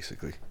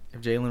 basically.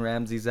 If Jalen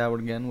Ramsey's out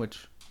again,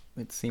 which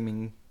it's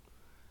seeming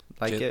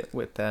like it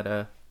with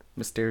that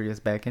mysterious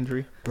back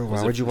injury. Bro, Was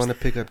why it would you first- want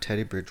to pick up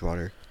Teddy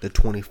Bridgewater, the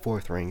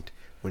 24th ranked,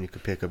 when you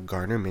could pick up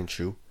Gardner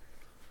Minshew,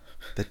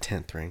 the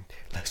 10th ranked?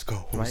 Let's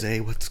go, Jose.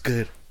 What's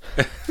good?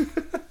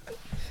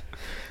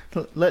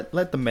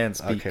 Let the man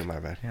speak. Okay, my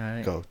bad. All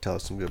right. Go. Tell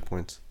us some good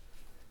points.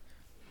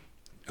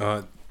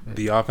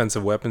 The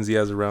offensive weapons he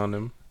has around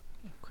him.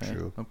 Okay.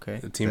 True. Okay.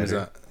 The team is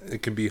Better.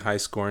 it could be high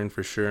scoring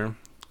for sure.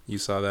 You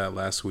saw that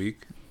last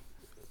week.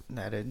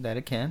 That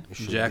it can. It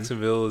should be.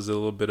 Jacksonville is a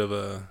little bit of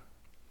a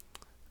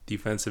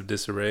defensive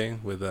disarray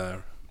with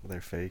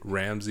They're fake.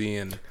 Ramsey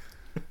and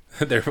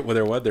they're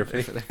what? They're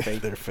fake. They're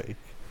fake. They're fake.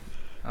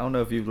 I don't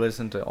know if you've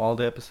listened to all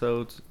the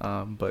episodes,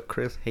 but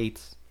Chris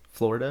hates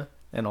Florida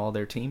and all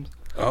their teams.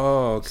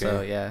 Oh, okay.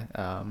 So yeah,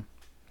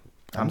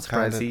 I'm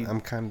surprised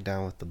I'm kind of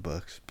down with the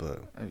Bucks,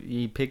 but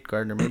he picked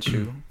Gardner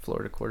Minshew,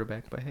 Florida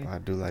quarterback. But hey, I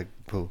do like.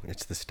 Oh,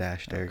 it's the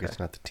stash, Derek. Okay. It's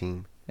not the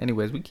team.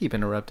 anyways, we keep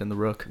interrupting the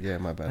Rook. Yeah,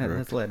 my bad. Rook.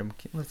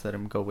 Let's let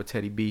him go with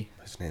Teddy B.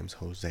 His name's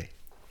Jose.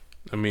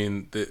 I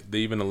mean, they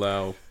even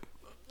allow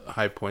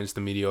high points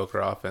to mediocre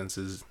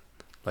offenses,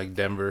 like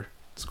Denver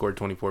scored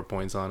 24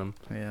 points on them.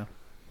 Yeah.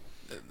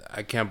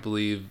 I can't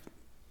believe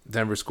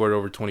Denver scored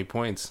over 20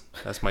 points.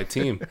 That's my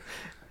team.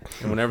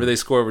 And whenever they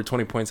score over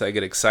 20 points, I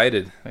get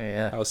excited.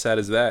 Yeah. How sad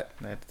is that?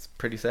 That's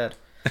pretty sad.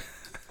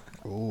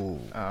 Oh,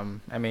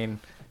 I mean,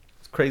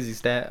 it's crazy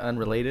stat,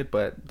 unrelated,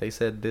 but they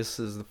said this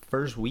is the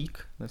first week,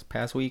 this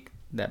past week,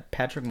 that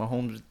Patrick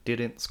Mahomes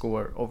didn't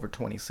score over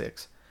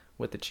 26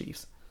 with the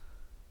Chiefs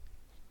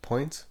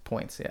points?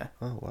 points. Yeah.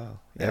 Oh wow.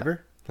 Yeah.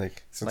 Ever?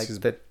 Like since Like he's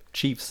the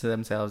Chiefs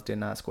themselves did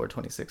not score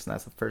 26, and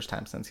that's the first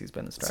time since he's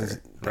been the starter.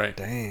 since, Right.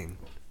 Dang.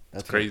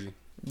 That's crazy.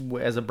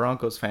 As a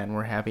Broncos fan,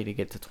 we're happy to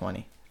get to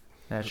 20.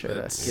 That should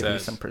That's give you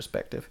sad. some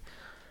perspective.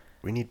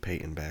 We need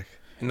Peyton back.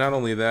 And not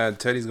only that,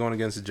 Teddy's going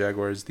against the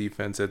Jaguars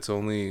defense that's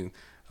only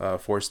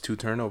forced 2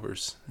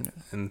 turnovers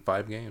in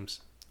 5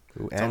 games.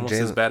 Ooh, It's and almost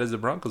as Jalen bad as the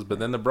Broncos, but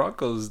then the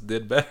Broncos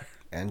did better.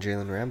 and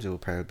Jalen Ramsey will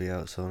probably be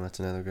out, so that's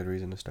another good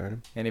reason to start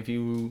him. And if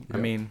you, I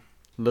Yeah. mean,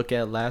 look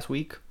at last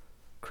week,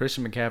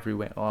 Christian McCaffrey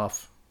went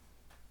off.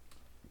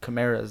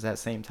 Kamara is that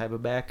same type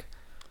of back.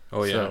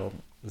 Oh, yeah. So,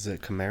 Is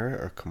it Kamara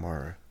or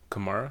Kamara?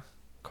 Kamara?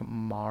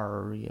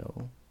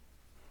 Mario.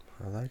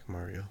 I like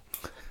Mario.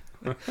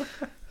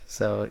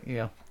 So,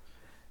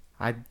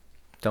 I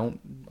don't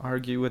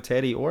argue with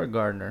Teddy or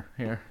Gardner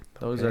here.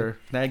 Those Okay. are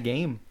that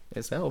game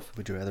itself.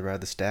 Would you rather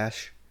ride the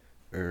stash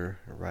or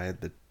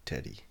ride the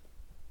Teddy?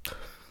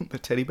 The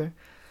teddy bear.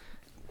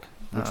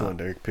 Which one,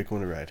 Derek? Pick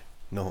one to ride.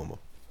 No homo.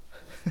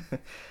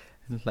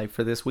 Like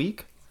for this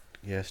week,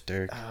 Yes,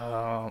 Derek.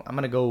 I'm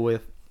gonna go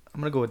with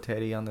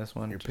Teddy on this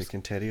one. You're Just-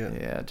 picking Teddy up?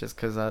 Yeah, just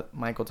because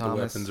Michael The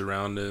Thomas weapons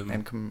around him.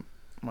 and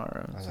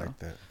Kamara. I so. like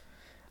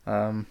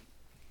that.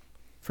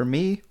 For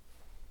me,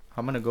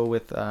 I'm gonna go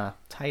with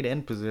tight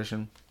end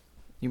position.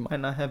 You might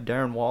not have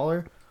Darren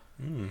Waller.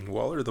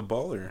 Waller the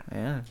baller.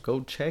 Yeah,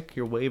 go check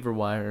your waiver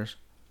wires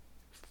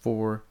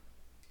for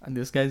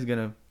this guy's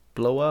gonna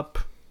blow up.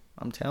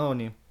 I'm telling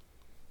you,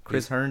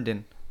 Chris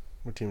Herndon.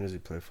 What team does he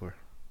play for?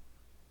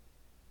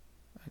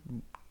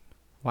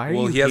 Why are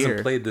Well, you he here?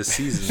 hasn't played this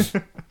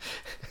season.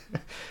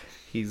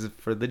 He's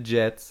for the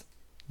Jets.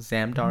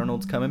 Sam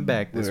Darnold's coming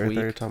back this Wait, I thought you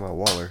were week. talking about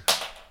Waller.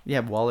 Yeah,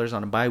 Waller's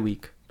on a bye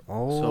week.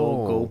 Oh.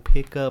 So go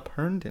pick up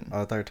Herndon.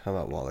 I thought you were talking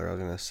about Waller. I was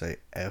going to say,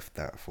 F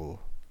that fool.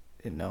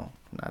 No,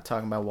 I'm not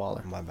talking about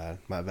Waller. My bad.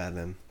 My bad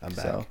then. I'm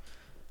back. So,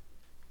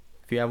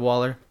 if you have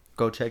Waller,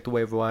 go check the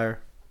waiver wire.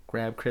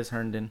 Grab Chris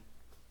Herndon.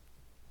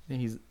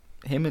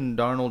 Him and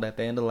Darnold at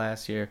the end of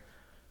last year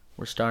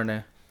were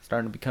starting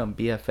to become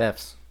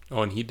BFFs.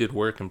 Oh, and he did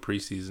work in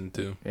preseason,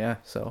 too. Yeah,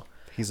 so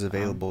He's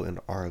available in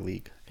our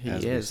league he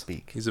as we is.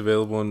 speak. He's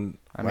available in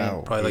I Wow.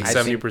 mean, probably like I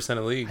 70%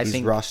 of leagues. I He's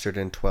think- rostered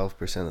in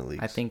 12% of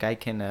leagues. I think I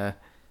can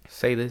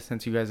say this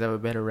since you guys have a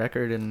better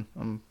record and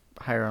I'm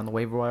higher on the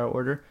waiver wire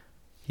order.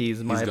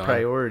 He's my gone.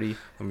 priority.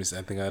 Let me see.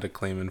 I think I had a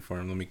claim in for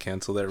him. Let me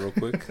cancel that real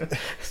quick.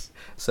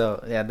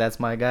 So, yeah, that's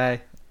my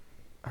guy.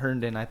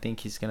 Herndon, I think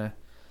he's going to,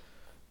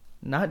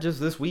 not just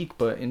this week,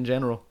 but in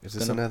general. Is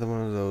this another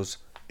one of those,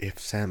 if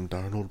Sam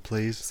Darnold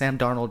plays? Sam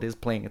Darnold is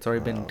playing. It's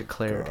already been Oh,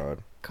 declared.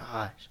 God.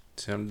 Gosh.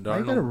 Sam Why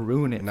you gotta Darnold.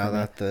 ruin it Now for me?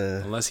 that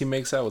the... Unless he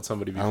makes out with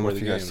somebody I don't know before if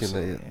the you game. guys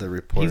seen So. the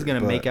report. He's going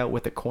to but- make out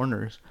with the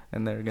corners,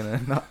 and they're going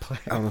to not play.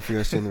 I don't know if you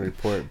guys seen the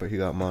report, but he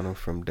got mono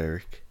from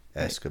Derek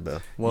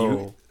Escobar. Whoa.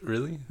 You,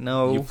 really?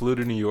 No. You flew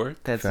to New York?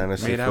 That's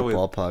Fantasy made out with-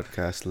 football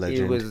podcast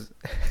legend It was...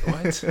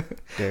 What?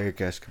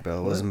 Derek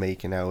Escobar was What?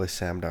 making out with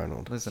Sam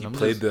Darnold. Listen, He I'm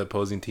played just, the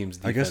opposing team's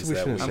defense I guess we that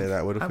shouldn't week. say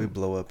that. What if we I'm-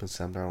 blow up and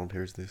Sam Darnold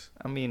hears this?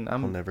 I mean, He'll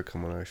never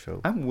come on our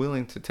show. I'm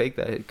willing to take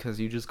that hit because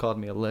you just called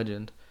me a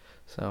legend.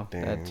 So,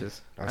 Dang. that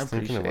just... I was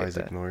thinking of appreciate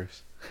Isaac that.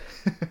 Norris.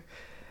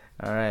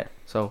 All right.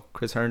 So,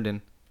 Chris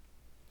Herndon,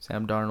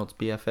 Sam Darnold's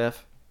BFF.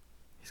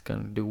 He's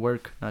going to do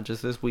work, not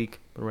just this week,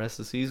 but the rest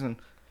of the season.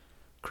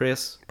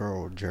 Chris,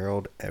 Bro,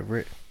 Gerald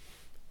Everett.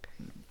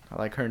 I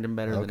like Herndon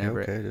better than Okay,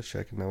 Everett. okay, just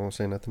checking. I won't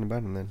say nothing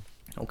about him then.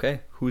 Okay.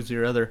 Who's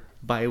your other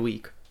bye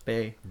week?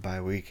 Bay. Bye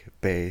week,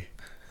 Bay.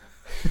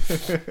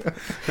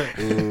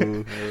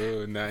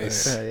 Ooh,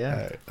 nice.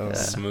 Yeah. Alright,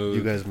 Smooth.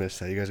 You guys missed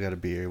that. You guys got to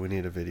be here. We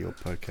need a video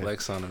podcast.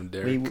 Flex on him,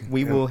 Derek.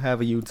 We will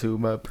have a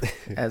YouTube up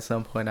at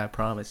some point, I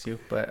promise you.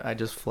 But I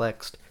just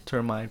flexed to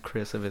remind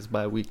Chris of his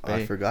bye week I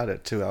Bay. forgot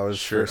it too. I was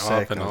Shirt for a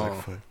sec, off and I was all.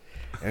 like,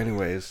 "Fuck."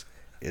 Anyways,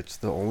 it's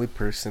the only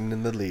person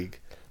in the league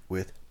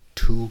with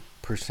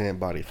 2%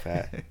 body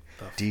fat.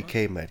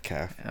 DK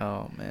Metcalf,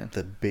 Oh man.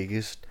 the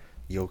biggest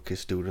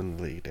yokest dude in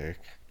the league, Derek.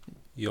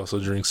 You also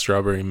drink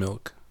strawberry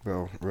milk.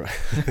 Bro, right.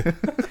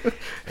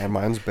 And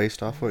mine's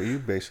based off what you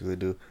basically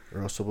do.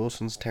 Russell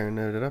Wilson's tearing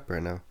it up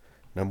right now.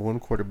 Number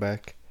 1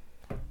 quarterback.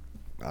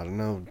 I don't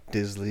know,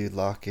 Disley,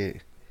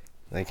 Lockett.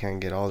 They can't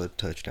get all the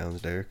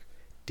touchdowns, Derek.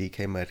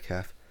 DK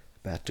Metcalf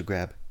about to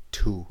grab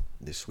 2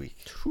 this week.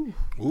 Ooh.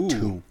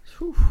 2.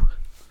 Whew.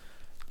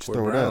 Just Poor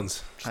throw it Browns.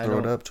 up. Just I throw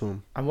it don't- up to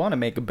him. I want to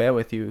make a bet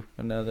with you,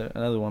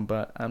 another one,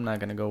 but I'm not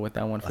gonna go with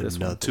that one for this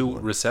one. Another 2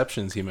 one.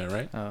 receptions he meant,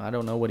 right? I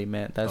don't know what he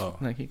meant. That's Oh.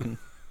 like he can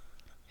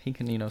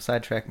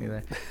sidetrack me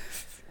there.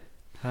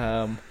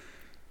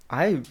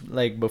 I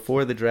like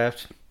before the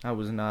draft, I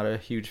was not a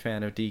huge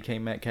fan of DK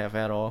Metcalf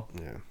at all.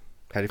 Yeah.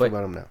 How do you But- feel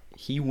about him now?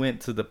 He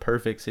went to the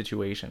perfect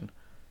situation.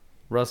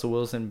 Russell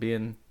Wilson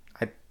being,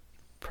 I'd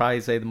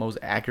probably say, the most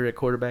accurate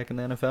quarterback in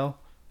the NFL.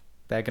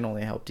 That can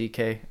only help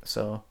DK.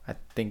 So I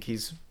think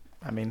he's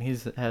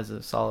has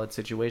a solid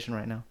situation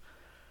right now.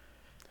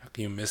 How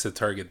can you miss a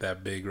target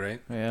that big,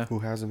 right? Yeah. Who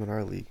has him in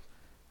our league?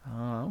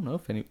 I don't know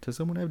if does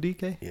someone have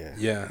DK? Yeah.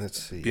 Yeah.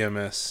 Let's see.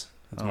 BMS.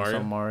 It's Oh, Mario.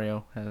 so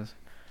Mario has.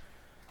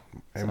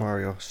 Hey,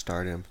 Mario,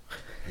 start him.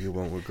 You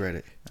won't regret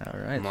it. All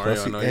right. Mario,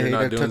 Plus, I know hey, you're he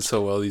not got doing touch-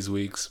 so well these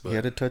weeks, but He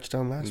had a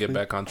touchdown last get week.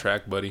 back on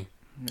track, buddy.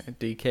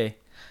 DK.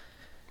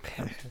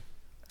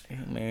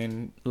 I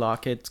mean,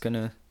 Lockett's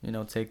gonna,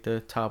 take the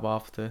top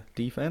off the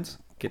defense,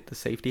 get the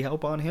safety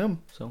help on him.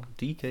 So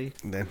DK.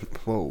 Then,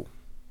 whoa.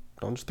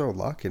 Don't just throw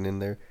Lockett in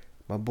there.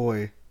 My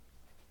boy,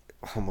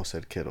 almost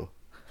said Kittle.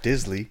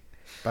 Disley,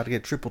 about to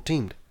get triple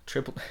teamed.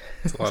 Triple.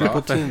 It's a lot Triple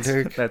of team, offense.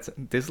 Derek. That's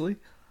Disley.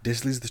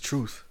 Disley's the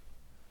truth.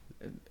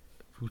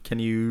 Can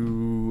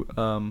you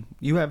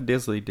you have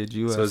Disley? Did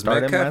you So is start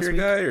him Metcalf last your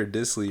week? guy or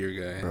Disley your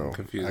guy? I'm Bro,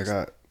 confused. I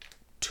got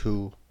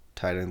 2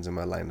 tight ends in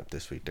my lineup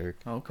this week, Derek.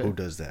 Okay. Who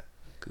does that?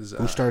 'Cause,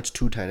 Who starts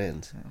 2 tight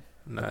ends?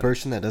 A not-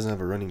 person that doesn't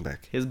have a running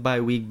back. His bye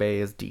week Bay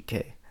is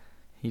DK.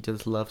 He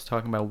just loves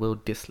talking about Will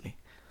Disley.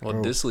 Well,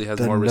 Bro, Disley has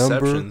the more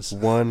receptions.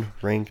 number 1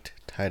 ranked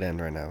tight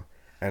end right now.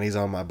 And he's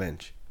on my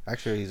bench.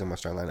 Actually, he's on my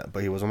starting lineup,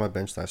 but he was on my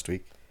bench last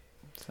week.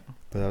 So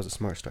But that was a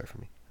smart start for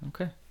me.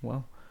 okay,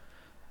 well,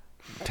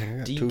 Dang, I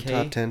got 2 DK.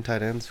 top 10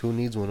 tight ends. Who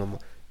needs one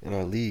in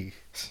our league?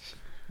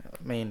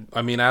 I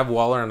I have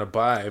Waller on a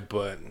bye,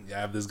 but I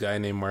have this guy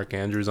named Mark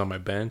Andrews on my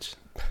bench.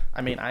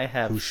 I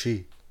have Who's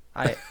she?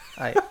 I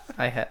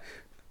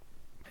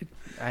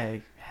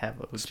have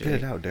OJ. Spit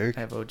it out, Derek.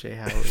 I have OJ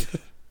Howard.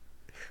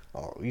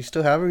 Oh, you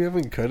still have him? You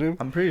haven't cut him?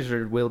 I'm pretty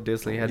sure Will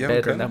Disley had You haven't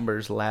better cut him?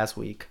 numbers last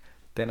week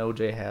than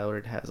OJ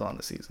Howard has on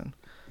the season.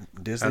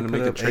 Disney Time to put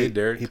make a up trade,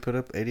 Derek. He put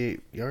up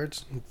 88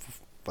 yards.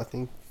 I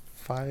think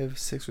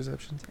 5-6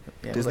 receptions.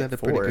 Yeah, Disney like had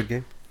a pretty 4. good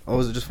game. Oh,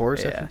 was it just 4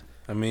 Yeah.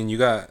 receptions? You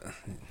got.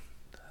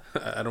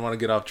 I don't want to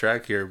get off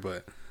track here,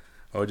 but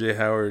OJ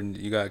Howard,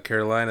 you got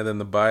Carolina, then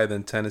the bye,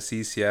 then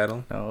Tennessee,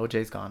 Seattle. No,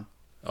 OJ's gone.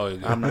 Oh, you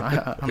I'm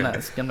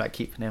not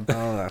keeping him.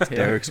 Oh, that's Yeah.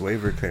 Derek's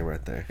waiver claim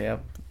right there.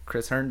 Yep.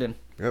 Chris Herndon.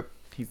 Yep.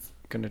 He's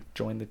gonna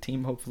join the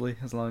team hopefully,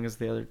 as long as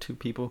the other 2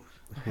 people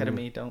ahead of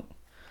me don't.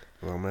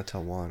 Well, I'm going to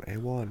tell Juan. Hey,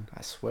 Juan.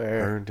 I swear,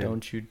 Herndon.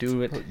 don't you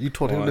do it. You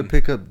told him Juan. to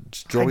pick up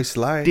Joey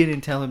Sly.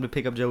 Didn't tell him to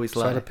pick up Joey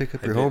Try Sly. to pick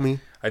up I your did. homie.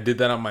 I did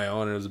that on my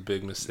own, and it was a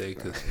big mistake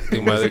because I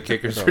think my other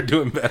kickers are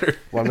doing better.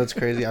 One that's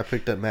crazy. I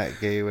picked up Matt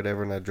Gay,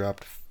 whatever, and I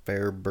dropped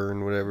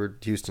Fairburn, whatever,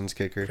 Houston's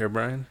kicker. Here,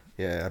 Brian.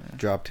 Yeah, I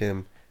dropped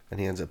him, and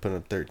he ends up putting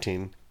up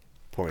 13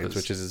 points, 'Cause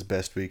which is his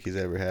best week he's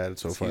ever had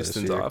so far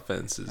Houston's this year.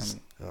 offense is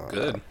Oh,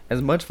 good.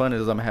 As much fun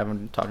as I'm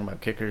having talking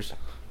about kickers,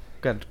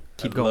 got to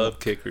keep I going. love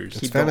kickers. It's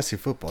Keep fantasy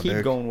football, Keep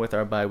Derek. going with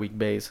our bye week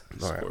bays.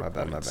 All right, Score my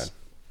bad, my points. bad.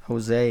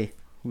 Jose,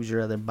 who's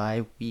your other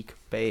bye week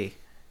bay?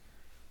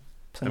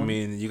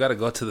 Someone? You got to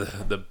go to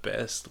the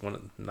best,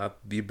 not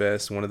the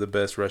best, one of the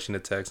best rushing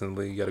attacks in the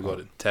league. You got to go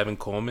to Tevin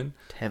Coleman.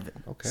 Tevin.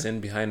 Okay. Sitting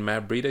behind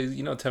Matt Breida.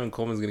 You know Tevin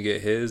Coleman's going to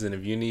get his, and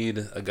if you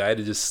need a guy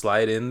to just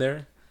slide in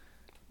there,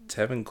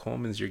 Tevin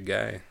Coleman's your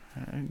guy.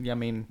 I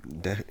mean,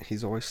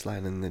 He's always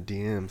sliding in the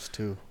DMs,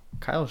 too.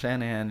 Kyle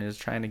Shanahan is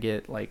trying to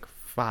get like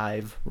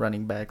 5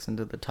 running backs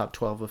into the top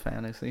 12 of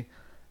fantasy.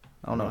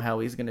 I don't know how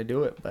he's gonna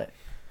do it, but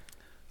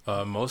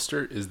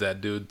Mostert is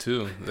that dude,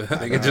 too.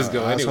 They can just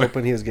go I was anywhere.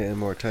 hoping he was getting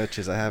more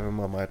touches. I have him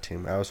on my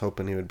team. I was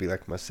hoping he would be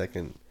like my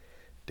second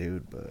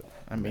dude, but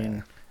I mean,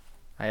 nah.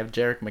 I have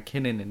Jerick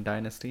McKinnon in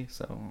Dynasty,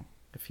 so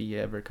if he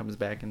ever comes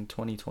back in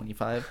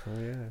 2025,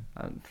 Oh yeah.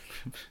 Kyle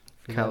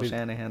Forgot he-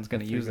 Shanahan's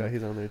gonna I use forgot it.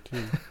 He's on there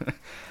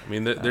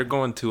too. They're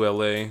going to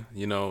LA.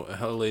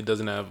 LA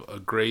doesn't have a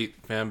great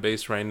fan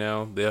base right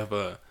now. They have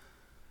a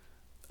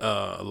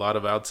A lot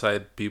of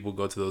outside people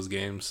go to those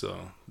games,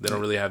 so they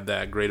don't really have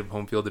that great of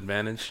home field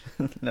advantage.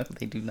 No,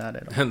 they do not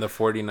at all. And the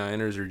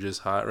 49ers are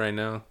just hot right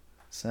now.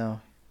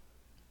 So,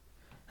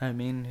 I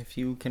mean, if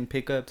you can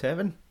pick up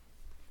Tevin,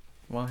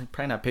 well,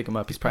 probably not pick him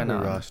up. He's probably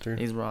not rostered.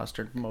 He's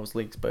rostered in most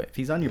leagues, but if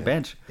he's on your Yeah.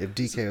 bench, If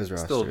DK was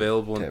rostered, Still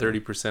available in Tevin.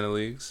 30% of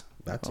leagues.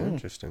 That's Oh.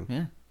 interesting.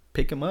 yeah,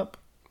 pick him up.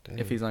 Dang.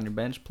 If he's on your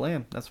bench, play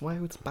him. That's why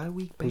it's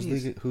bye-week who's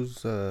basis.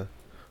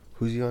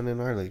 who's he on in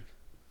our league?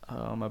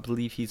 I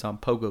believe he's on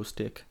Pogo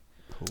Stick.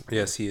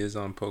 Yes, he is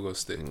on Pogo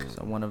Stick.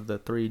 So one of the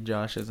 3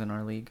 Joshes in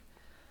our league.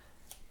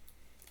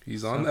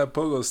 He's on that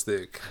Pogo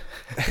Stick.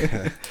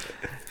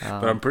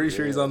 But I'm pretty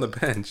sure he's on the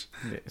bench.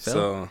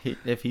 So-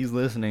 if he's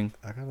listening,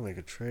 I gotta make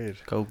a trade.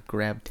 go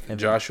grab Tevin.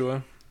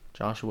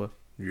 Joshua,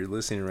 you're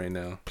listening right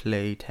now.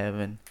 play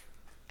Tevin.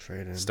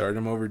 Trade him. Start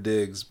him over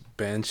Diggs.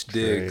 Bench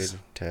Diggs.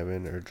 Trade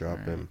Tevin or drop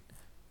Alright. him,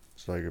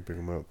 so I can pick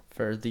him up.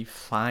 For the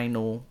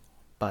final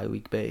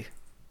bye-week bay.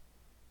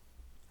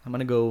 I'm going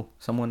to go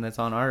someone that's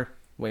on our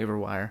waiver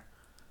wire.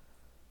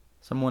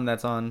 Someone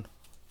that's on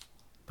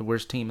the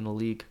worst team in the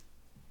league.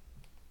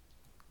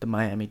 The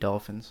Miami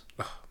Dolphins.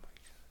 Oh,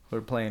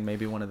 We're playing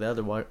maybe one of the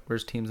other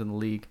worst teams in the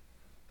league.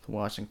 The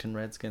Washington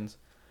Redskins.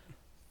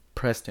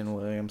 Preston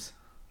Williams.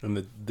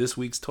 And this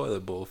week's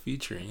Toilet Bowl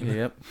featuring.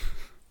 Yep.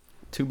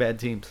 2 bad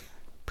teams.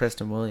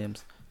 Preston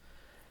Williams.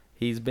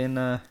 He's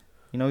been,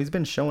 he's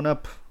been showing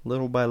up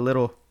little by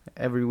little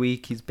every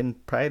week. He's been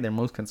probably their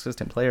most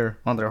consistent player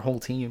on their whole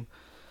team.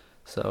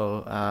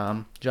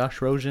 So,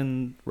 Josh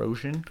Rosen.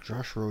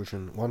 Josh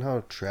Rosen. One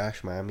how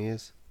trash Miami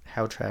is.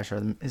 How trash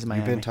is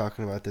Miami? You've been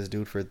talking about this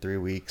dude for 3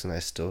 weeks, and I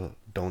still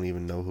don't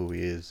even know who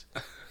he is.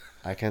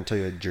 I can't tell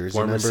you a jersey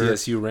Former number,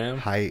 CSU Ram.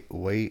 height,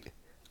 weight.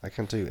 I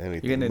can't tell you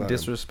anything. You're gonna about him.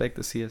 disrespect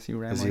the CSU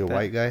Ram. Is like he a that?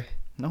 white guy?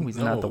 No, he's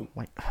No. not the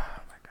white. Oh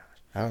my gosh.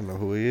 I don't know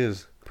who he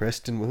is.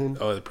 Preston Williams.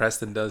 Oh,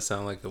 Preston does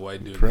sound like a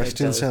white dude.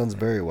 Preston does. sounds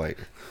very white.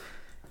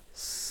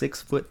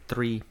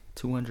 6'3",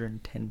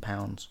 210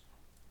 pounds.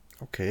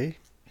 Okay.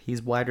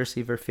 He's wide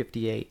receiver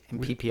 58 in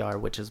PPR,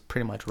 which is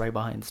pretty much right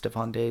behind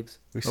Stephon Diggs.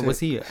 We Or said- was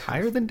he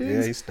higher than Diggs?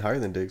 Yeah, he's higher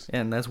than Diggs.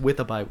 And that's with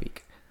a bye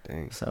week.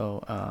 Dang.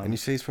 So, And you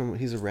say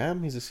he's a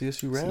Ram? He's a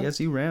CSU Ram?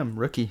 CSU Ram,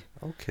 rookie.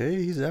 Okay,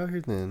 he's out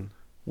here then.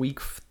 Week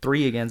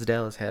 3 against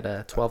Dallas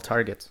had 12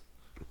 targets.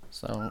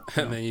 So,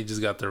 And then you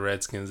just got the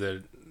Redskins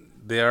that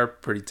they are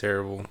pretty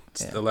terrible.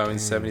 It's Yeah. allowing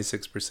Dang.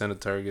 76%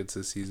 of targets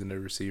this season to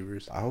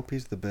receivers. I hope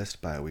he's the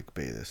best bye week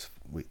bay this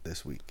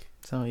week.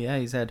 so yeah,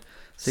 he's had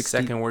 60,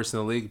 Second worst in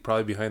the league,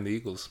 probably behind the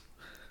Eagles.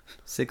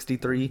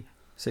 63,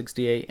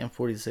 68, and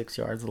 46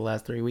 yards the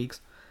last 3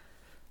 weeks.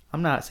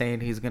 I'm not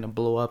saying he's going to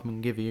blow up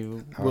and give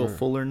you Will However-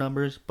 Fuller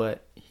numbers,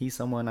 but he's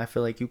someone I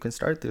feel like you can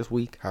start this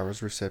week. How are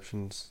his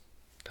receptions?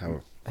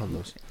 How on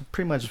those?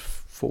 Pretty much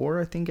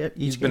 4, I think, at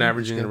each He's been game.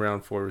 averaging game.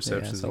 around 4 Yeah,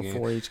 receptions so a game.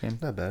 4 each game.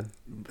 Not bad.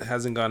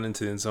 Hasn't gone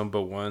into the end zone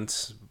but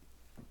once,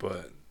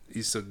 but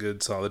he's a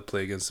good, solid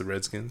play against the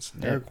Redskins.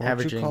 Yeah, Derek, why don't you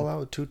averaging- call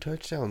out 2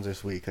 touchdowns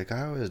this week like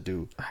I always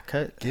do?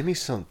 Give me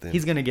something.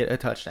 He's going to get a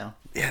touchdown.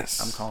 yes.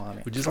 I'm calling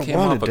it. We just I came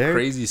want off it, a Derek.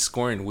 crazy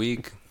scoring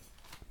week.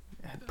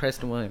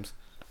 Preston Williams.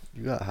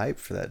 You got hype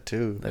for that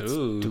too. Let's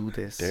Ooh. do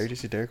this. Derek, you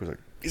see Derek was like,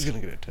 he's gonna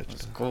get a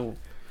Let's touchdown. go.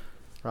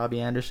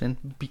 Robbie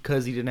Anderson,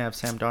 because he didn't have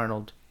Sam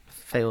Darnold,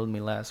 failed me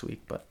last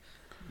week, but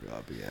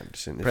Robbie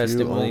Anderson.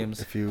 Preston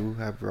Williams. If you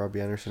have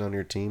Robbie Anderson on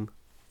your team,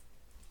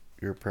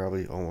 you're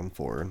probably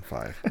 0-4 and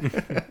 5.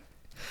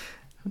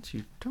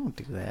 don't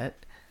do that.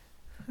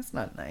 That's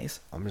not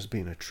nice. I'm just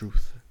being a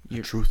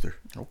You're- truther.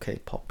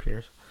 Okay, Paul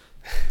Pierce.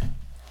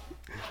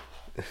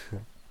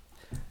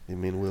 You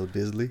mean Will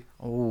Disley?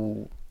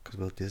 Oh, Because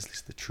Will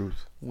Disley's the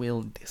truth.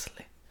 Will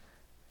Disley.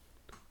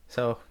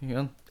 So,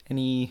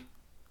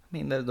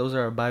 those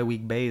are our bye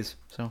week bays.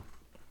 So,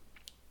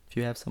 if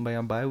you have somebody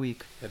on bye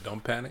week, Yeah,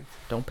 don't panic.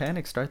 don't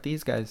panic. Start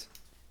these guys.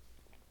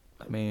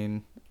 I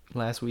mean,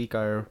 last week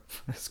our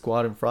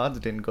squad and frauds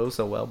didn't go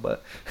so well,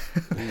 but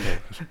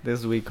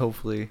this week,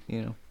 hopefully,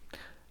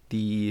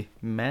 the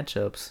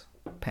matchups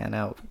pan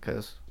out,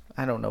 because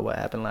I don't know what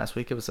happened last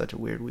week. It was such a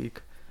weird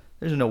week.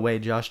 There's no way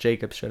Josh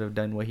Jacobs should have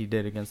done what he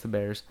did against the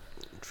Bears.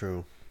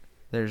 True.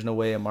 There's no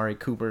way Amari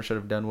Cooper should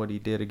have done what he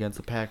did against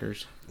the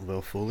Packers.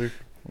 Will Fuller.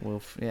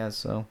 Well, yeah,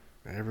 so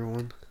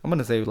Everyone. I'm going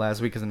to say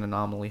last week is an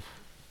anomaly,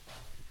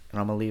 and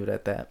I'm going to leave it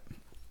at that.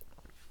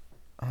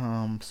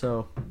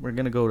 So we're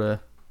going to go to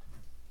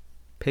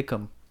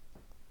Pick'em,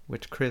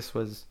 which Chris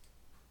was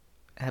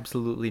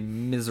absolutely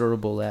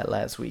miserable at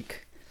last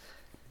week.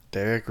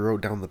 Derek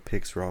wrote down the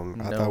picks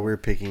wrong. I No. thought we were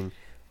picking,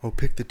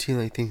 pick the team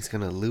I think's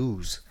going to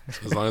lose.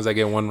 As long as I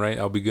get one right,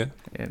 I'll be good.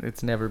 And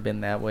it's never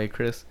been that way,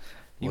 Chris.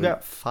 You Well,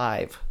 got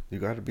 5. You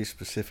got to be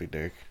specific,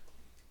 Derek.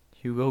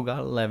 Hugo got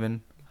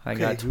 11. I Okay,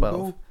 got 12.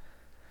 Hugo.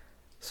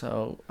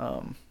 So,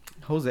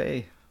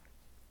 Jose,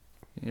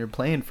 you're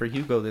playing for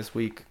Hugo this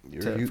week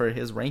for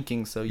his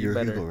rankings, so you You're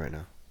better. Hugo right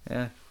now.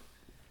 Yeah.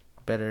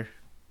 Better.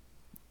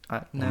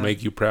 I'll No,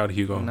 make you proud,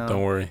 Hugo. No.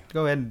 Don't worry.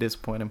 go ahead and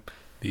disappoint him.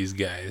 These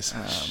guys.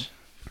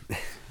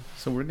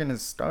 So we're going to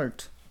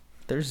start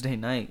Thursday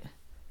night.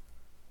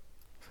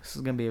 This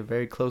is going to be a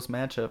very close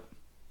matchup.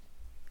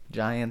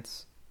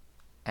 Giants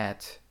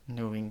at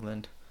New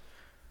England.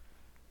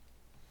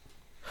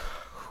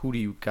 Who do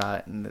you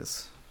got in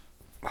this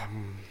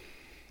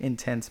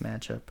intense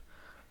matchup?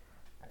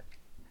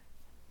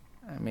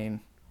 I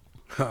mean,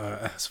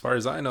 As far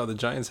as I know, the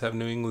Giants have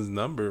New England's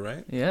number,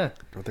 right? yeah,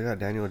 Don't they got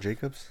Daniel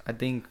Jacobs? I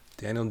think,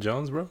 Daniel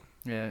Jones, bro.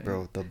 yeah.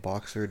 Bro, the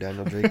boxer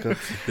Daniel Jacobs.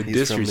 The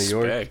He's from New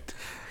York. disrespect.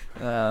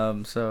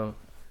 So,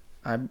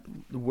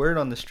 the word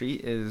on the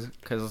street is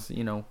because,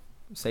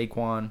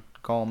 Saquon,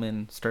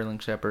 Gallman, Sterling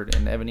Shepard,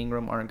 and Evan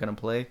Ingram aren't going to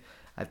play.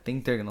 I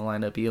think they're going to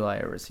line up Eli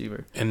at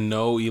receiver. And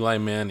no Eli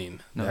Manning.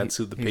 No, That's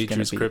who the he's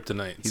gonna Patriots be-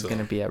 kryptonite. He's so. going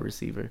to be at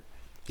receiver.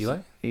 Eli?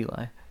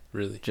 Eli.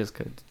 Really? Just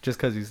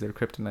cause he's their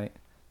kryptonite.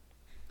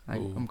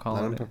 Ooh. I'm Let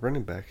calling him it. put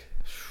running back.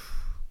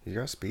 You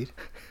got speed.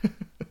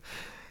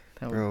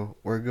 That Bro,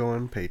 we're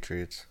going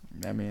Patriots.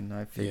 I mean,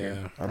 I figure.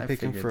 Yeah. I'm I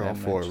picking figured for all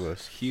that four much. of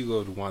us. Hugo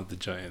would want the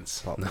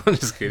Giants. Pop. No, I'm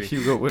just kidding.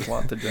 Hugo would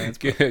want the Giants.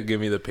 Give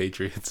me the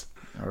Patriots.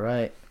 All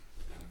right.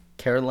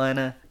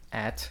 Carolina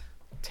at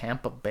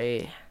Tampa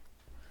Bay.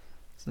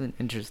 This is an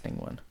interesting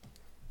one.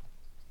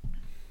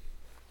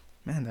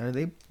 Man, are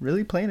they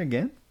really playing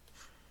again?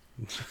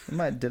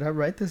 Did I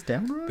write this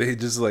down wrong? They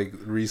just like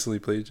recently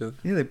played each other.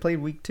 Yeah, they played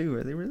week 2.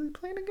 Are they really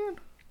playing again?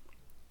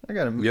 I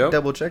gotta Yep.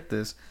 double check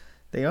this.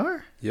 They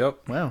are?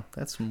 Yep. Wow,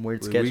 that's some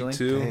weird Week scheduling.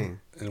 2 Dang.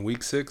 and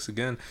week 6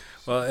 again.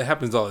 Well, it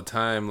happens all the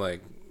time.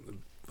 Like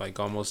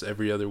almost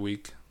every other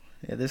week.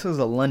 Yeah, this is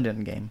a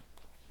London game.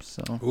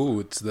 So, Ooh,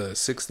 it's the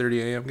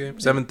 6:30 a.m. game.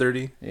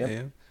 7:30 Yep.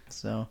 a.m.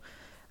 so,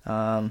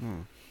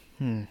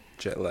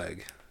 Jet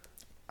lag.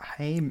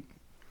 I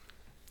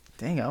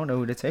don't know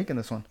who to take in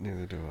this one.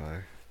 Neither do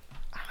I.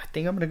 I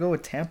think I'm gonna go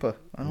with Tampa.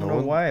 I don't No know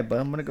one- why, but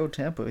I'm gonna go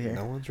Tampa here.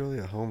 No one's really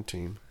a home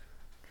team.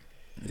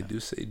 They do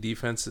say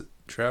defense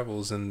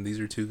travels, and these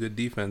are two good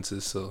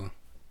defenses. So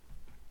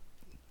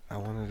I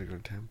wanted to go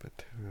Tampa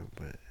too,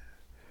 but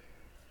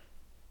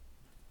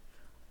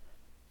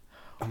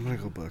I'm gonna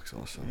go Bucks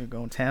also. You're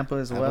going Tampa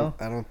as I well.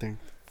 don't think.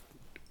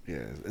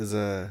 Yeah, is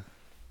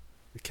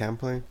Cam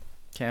playing?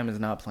 Cam is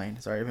not playing.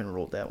 It's already been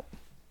ruled out.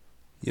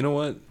 you know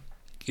what?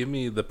 Give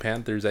me the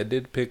Panthers. I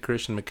did pick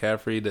Christian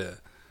McCaffrey to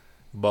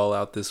ball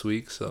out this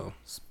week. So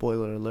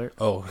Spoiler alert.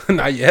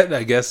 not yet.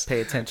 I guess Pay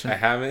attention. I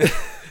haven't.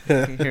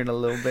 Here in a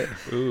little bit.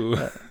 Ooh.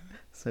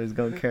 So he's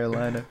going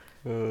Carolina.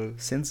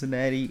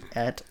 Cincinnati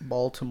at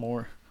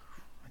Baltimore.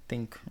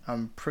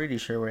 I'm pretty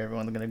sure where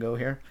everyone's gonna go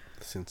here.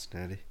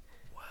 Cincinnati,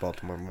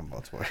 Baltimore. I'm going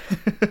Baltimore.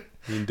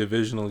 In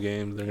divisional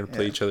games, they're gonna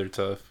play Yeah. each other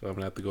tough. I'm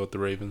gonna have to go with the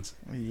Ravens.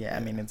 Yeah, I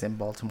mean it's in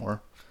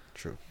Baltimore.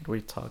 True.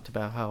 We talked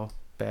about how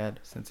bad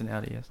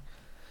Cincinnati is.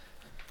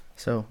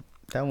 So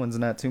that one's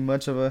not too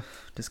much of a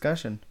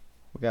discussion.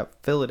 We got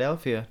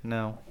Philadelphia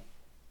now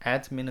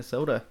at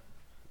Minnesota.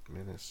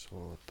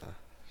 Minnesota.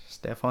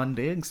 Stephon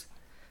Diggs.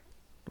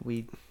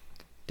 We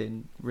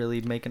didn't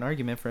really make an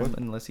argument for him What?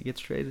 unless he gets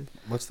traded.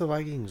 What's the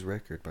Vikings'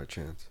 record by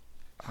chance?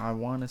 I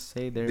want to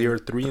say They are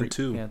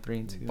 3-2. Yeah,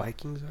 3-2.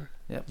 Vikings are.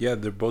 Yeah,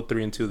 they're both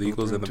 3-2. The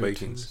Eagles and the 3-2 Vikings.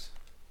 teams.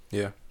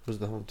 Yeah, Who's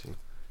the home team?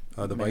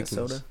 the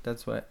Minnesota. Vikings.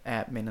 That's what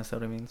at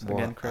Minnesota means. Well,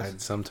 Again, Chris.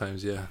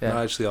 Sometimes, yeah. Yeah. No,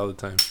 actually, all the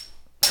time.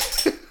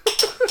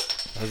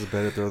 That was a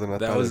better throw than I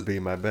That thought was- it'd be.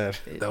 My bad.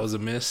 That was a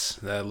miss.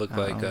 That looked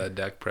like Uh-oh.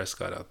 Dak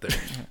Prescott out there.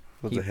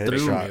 Was He a threw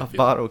headshot. a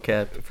bottle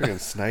cap. Freaking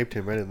sniped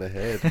him right in the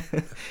head.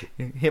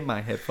 Hit my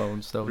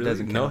headphones, so it Really,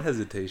 doesn't no count.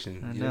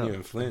 hesitation. I You know. didn't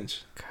even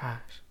flinch. Gosh.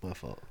 My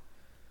fault.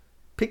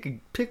 Pick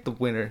the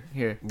winner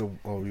here. You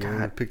want to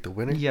God. pick the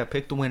winner? Yeah,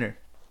 pick the winner.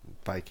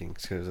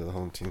 Vikings, because of the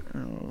home team.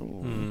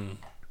 Oh, Mm.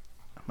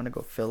 I'm going to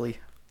go Philly.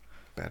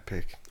 Bad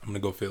pick. I'm gonna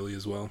go Philly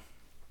as well.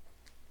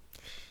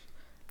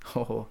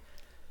 Oh,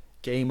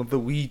 game of the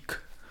week.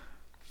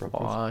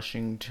 Broncos.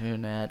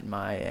 Washington at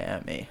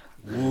Miami.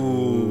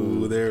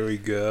 Ooh, there we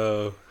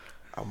go.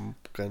 I'm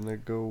gonna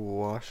go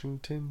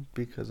Washington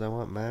because I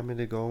want Miami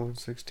to go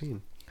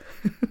 1-16.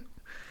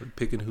 We're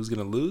picking who's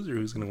gonna lose or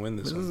who's gonna win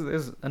this This one.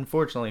 is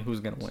unfortunately who's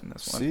going to win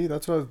this one. See,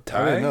 that's what I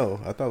Tie? didn't know.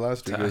 I thought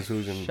last week Tie. was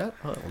who's gonna. Shut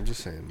up. I'm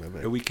just saying, my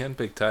bad. We can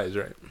pick ties,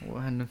 right?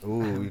 One.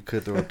 Ooh, you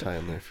could throw a tie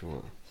in there if you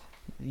want.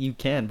 You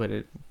can, but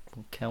it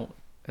will count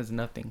as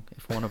nothing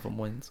if one of them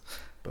wins.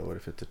 But what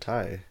if it's a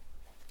tie?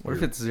 What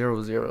if it's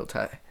 0-0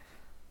 tie?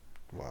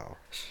 Wow.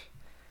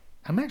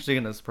 I'm actually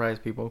going to surprise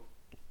people.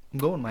 I'm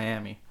going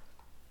Miami.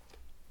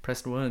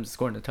 Preston Williams is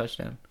scoring a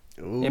touchdown.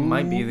 Ooh, It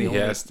might be the only.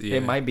 Yes, yeah.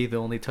 It might be the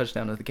only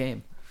touchdown of the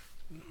game.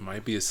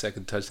 Might be a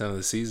second touchdown of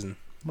the season.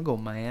 I'm gonna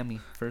go Miami.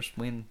 First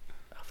win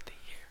of the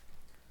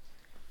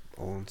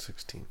year.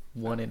 0-16.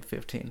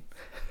 1-15.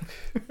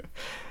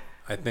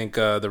 I think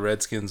the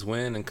Redskins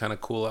win and kind of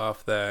cool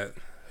off that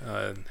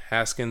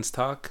Haskins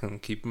talk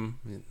and keep him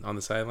on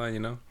the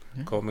sideline. Yeah.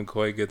 Colt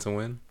McCoy gets a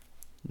win.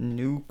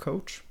 New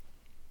coach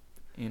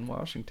in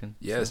Washington.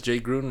 Yes, So, Jay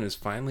Gruden is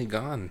finally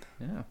gone.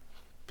 yeah.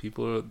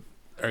 People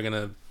are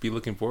gonna be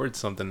looking forward to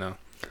something now.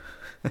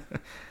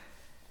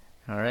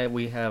 All right,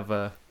 we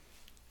have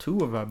two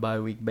of our bye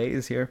week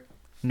bays here.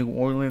 New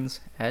Orleans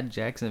at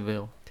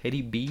Jacksonville.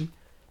 Teddy B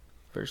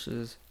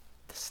versus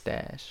the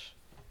Stash.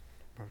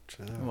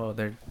 Bro, chill out. Well,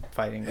 they're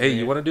fighting. Hey,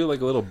 you want to do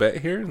like a little bet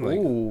here? Like,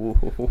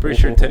 Ooh. pretty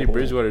sure Teddy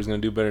Bridgewater is gonna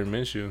do better than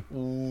Minshew.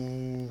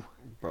 Ooh.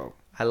 Bro,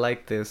 I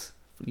like this.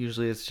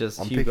 Usually it's just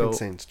I'm Hugo. picking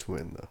Saints to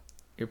win, though.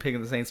 You're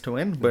picking the Saints to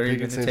win, but are you picking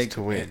going to Saints take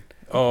to win.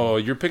 Oh,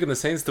 you're picking the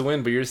Saints to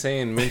win, but you're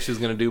saying Minshew's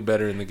gonna do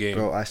better in the game.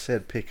 Bro, I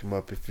said pick him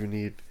up if you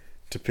need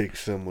to pick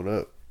someone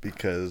up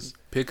because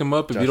Pick him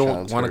up if Josh you don't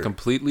Allen's want to hurt.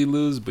 completely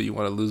lose, but you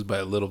want to lose by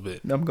a little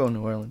bit. I'm going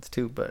New Orleans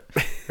too, but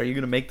are you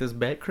going to make this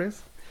bet,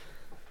 Chris?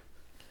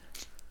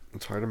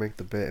 it's hard to make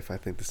the bet if I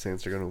think the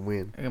Saints are going to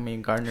win. I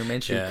mean, Gardner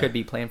Minshew Yeah. could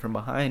be playing from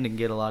behind and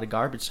get a lot of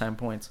garbage time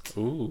points.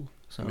 Ooh,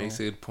 So makes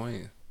a good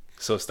point.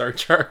 So start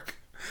Chark.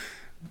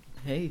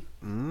 hey,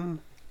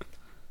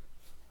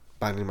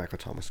 But I need Michael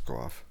Thomas to go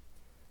off.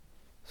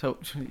 so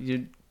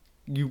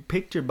you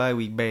picked your bye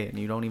week Bay and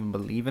you don't even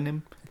believe in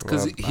him?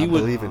 Because Well, he I would.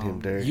 believe in him,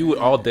 Derek. You would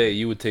all day.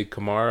 You would take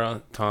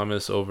Kamara,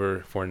 Thomas over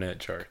Fournette,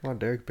 Chark. Come on,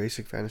 Derek.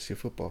 Basic fantasy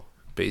football.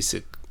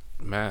 Basic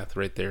math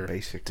right there.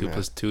 Basic 2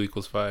 math. + 2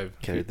 = 5.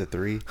 Carried the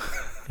 3.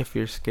 If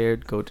you're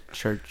scared, go to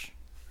church.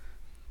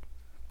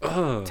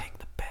 Ugh. Take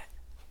the bet.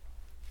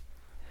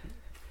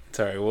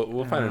 Sorry,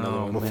 we'll find another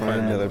one. We'll We'll find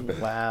find another another.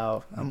 bet.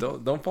 Wow.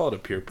 Don't fall to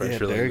peer Yeah,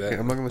 pressure Derek. like that.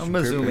 I'm not going to I'm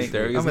assuming.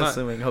 Derek is not-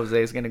 assuming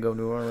Jose's gonna go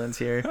New Orleans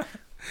here.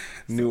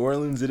 New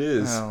Orleans, it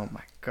is. Oh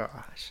my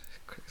gosh,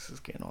 Chris is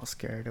getting all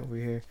scared over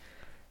here.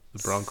 The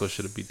Broncos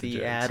should have beat the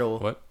Jags. Seattle.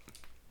 What?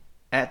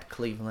 At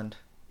Cleveland.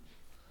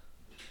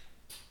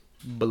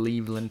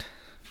 Believeland.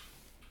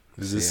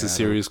 Is this a Seattle.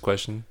 serious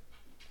question?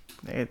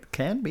 It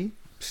can be.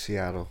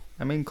 Seattle.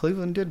 I mean,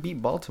 Cleveland did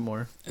beat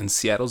Baltimore. And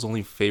Seattle's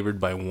only favored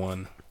by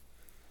 1.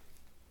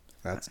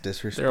 That's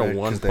disrespect. They're a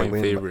 'cause 1-point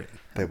favorite.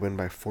 They win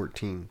by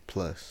 14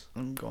 plus.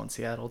 I'm going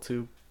Seattle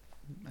too.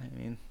 I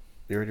mean,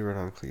 You already wrote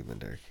on Cleveland,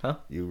 Derek. Huh?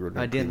 You wrote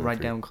I down didn't Cleveland write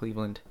for- down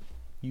Cleveland.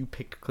 You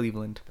picked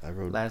Cleveland I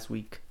wrote. last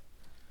week.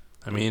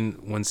 I mean,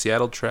 when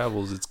Seattle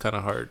travels, it's kind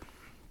of hard.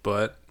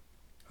 But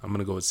I'm going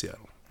to go with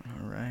Seattle.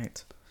 All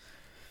right.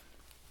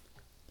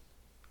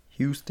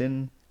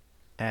 Houston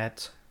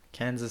at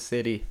Kansas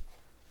City.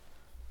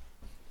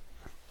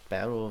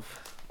 Battle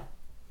of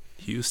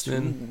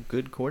Houston, two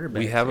good quarterbacks.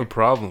 we have a here.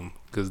 problem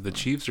because the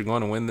Chiefs are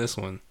going to win this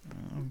one.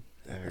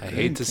 Derek. I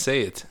hate to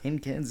say it. in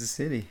Kansas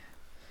City.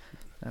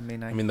 I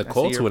mean, I mean, the see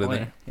Colts your went in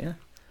point. Yeah,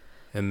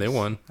 And they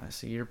won. I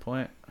see your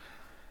point.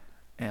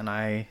 And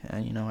I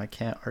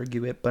can't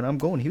argue it, but I'm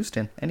going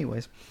Houston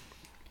anyways.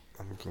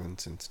 I'm going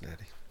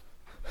Cincinnati.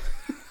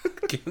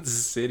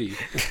 Kansas City.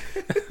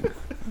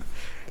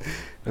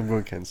 I'm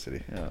going Kansas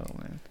City. Oh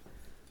man,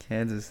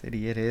 Kansas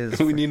City it is.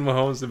 We need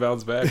Mahomes to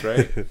bounce back,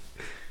 right?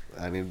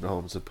 I need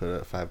Mahomes to put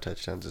up 5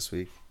 touchdowns this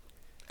week.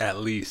 At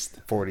least.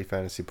 40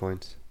 fantasy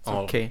points. Oh,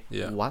 okay.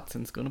 yeah.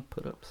 Watson's gonna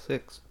put up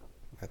 6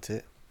 That's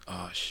it.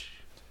 Oh, shit.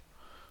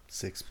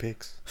 6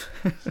 picks.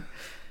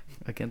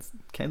 against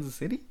Kansas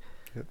City.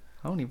 Yep.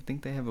 I don't even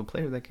think they have a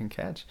player that can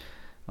catch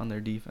on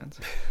their defense.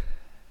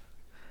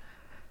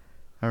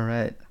 All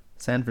right,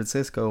 San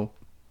Francisco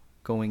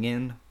going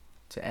in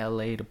to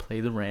LA to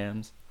play the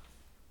Rams.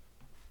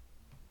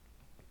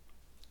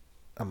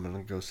 I'm going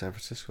to go San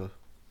Francisco.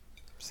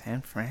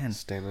 San Fran.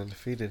 Staying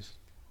undefeated.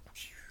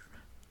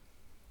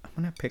 I'm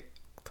gonna pick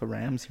the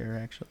Rams here.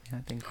 Actually, I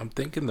think. I'm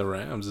thinking the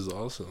Rams is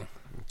also.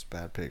 It's a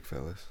bad pick,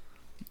 fellas.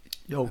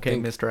 Okay,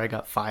 think- Mister. I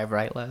got 5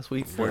 right last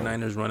week.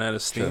 49ers run out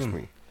of steam. Trust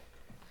me.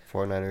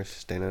 49ers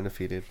staying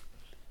undefeated.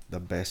 The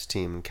best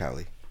team in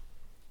Cali.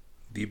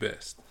 The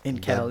best. In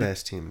The Cali.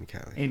 best team in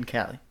Cali. In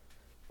Cali,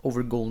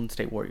 over Golden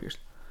State Warriors.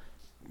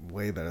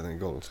 Way better than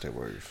Golden State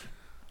Warriors.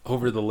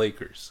 Over the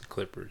Lakers,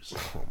 Clippers.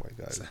 Oh my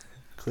god.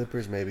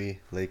 Clippers maybe.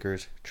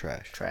 Lakers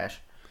trash. Trash.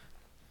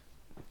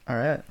 All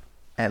right,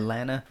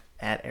 Atlanta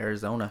at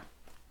Arizona.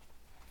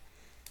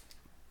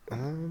 I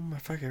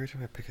feel like every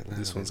time I pick Atlanta,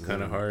 This one's they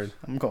kind of lose. hard.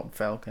 I'm going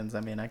Falcons.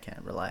 I mean, I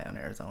can't rely on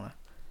Arizona.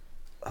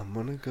 I'm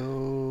gonna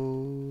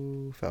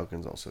go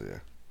Falcons also. Yeah.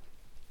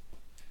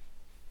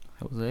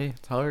 Jose,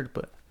 it's hard,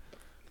 but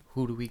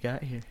who do we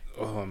got here?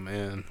 Oh,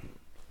 man.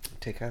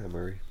 Take Kyler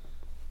Murray.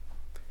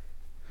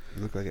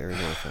 You look like an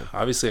Arizona fan.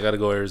 Obviously, I got to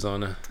go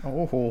Arizona.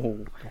 Oh,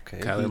 Okay.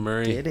 Kyler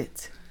Murray. did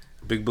it.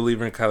 Big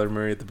believer in Kyler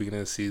Murray at the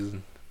beginning of the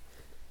season.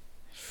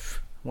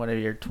 One of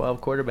your 12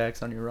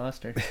 quarterbacks on your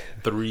roster.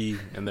 3,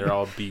 and they're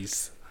all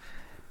beasts.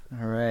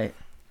 All right,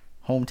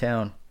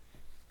 hometown.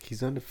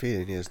 He's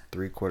undefeated. He has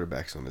 3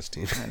 quarterbacks on this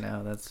team. I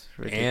know that's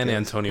ridiculous. And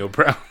Antonio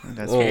Brown.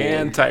 That's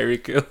And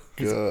Tyreek Hill.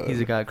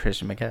 He's got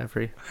Christian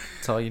McCaffrey.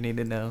 That's all you need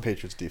to know.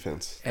 Patriots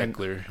defense. And-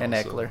 Eckler. And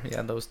also. Eckler.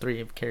 Yeah, those 3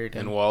 have carried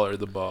him. And Waller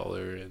the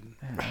baller. And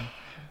Yeah.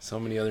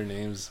 so many other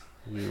names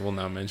we will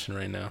not mention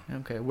right now.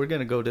 Okay, we're going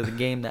to go to the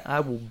game that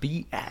I will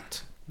be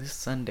at this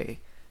Sunday.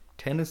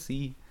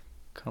 Tennessee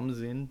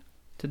comes in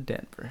to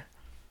Denver.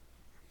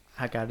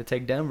 I got to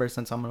take Denver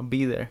since I'm going to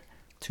be there.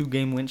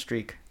 2-game win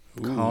streak.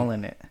 Ooh.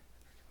 Calling it.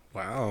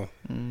 Wow.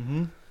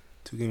 Mm-hmm.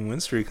 2-game win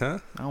streak, huh?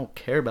 I don't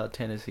care about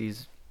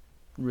Tennessee's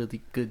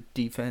really good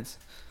defense.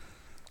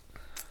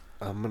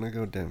 I'm gonna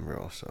go Denver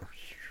also.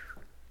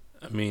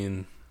 I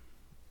mean,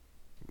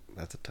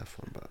 That's a tough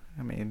one, but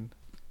I mean,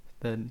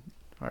 the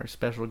our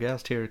special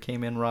guest here,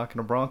 came in rocking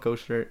a Broncos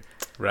shirt.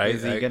 Right?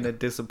 Is he going to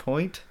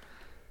disappoint?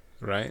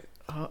 Right?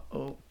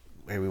 Uh-oh.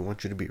 Hey, we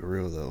want you to be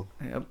real, though.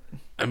 Yep.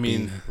 I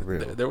mean, Be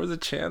real. there was a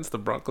chance the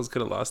Broncos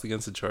could have lost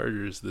against the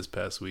Chargers this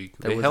past week.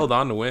 There They was held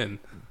on to win.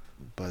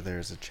 But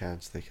there's a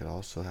chance they could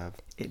also have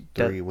It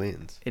 3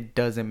 wins. It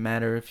doesn't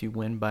matter if you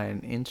win by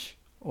an inch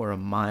or a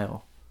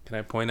mile. Can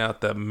I point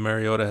out that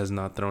Mariota has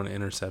not thrown an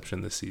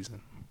interception this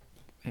season?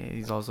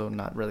 He's also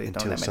not really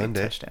Until throwing that many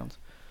Sunday. touchdowns.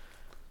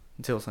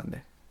 Until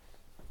Sunday.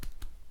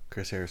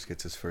 Chris Harris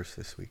gets his first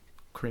this week.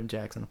 Kareem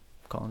Jackson, I'm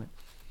calling it.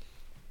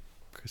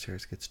 Chris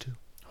Harris gets 2.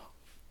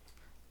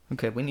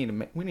 Okay, we need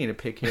a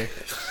pick here.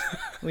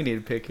 We need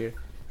a pick here.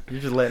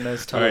 You're just letting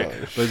us talk. All right,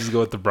 let's just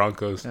go with the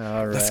Broncos.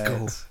 All right. Let's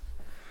go.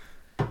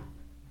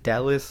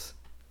 Dallas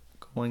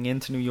going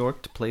into New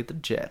York to play the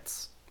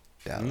Jets.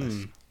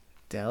 Dallas.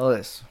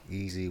 Dallas.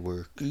 Easy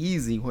work.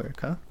 Easy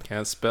work, huh?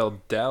 Can't spell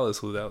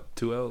Dallas without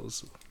 2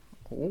 L's.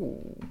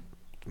 Oh.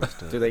 Messed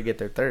Do up. they get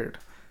their third?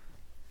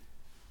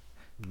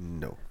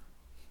 No.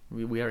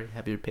 We already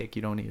have your pick.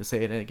 You don't need to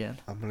say it again.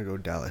 I'm going to go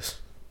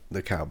Dallas.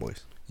 The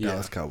Cowboys. Yeah.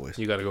 Dallas Cowboys.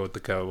 You got to go with the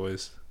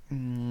Cowboys.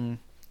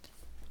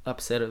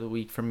 Upset of the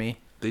week for me.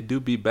 They do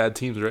beat bad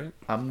teams, right?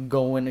 I'm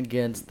going with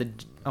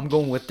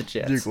the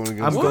Jets. You're going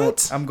against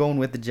What? I'm going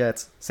with the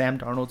Jets. Sam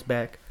Darnold's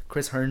back.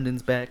 Chris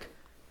Herndon's back.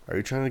 Are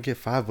you trying to get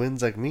 5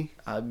 wins like me?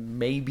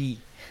 Maybe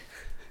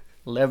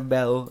Lev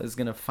Bell is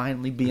gonna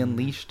finally be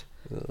unleashed.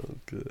 Oh,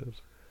 good.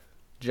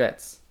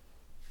 Jets.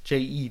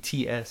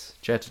 Jets.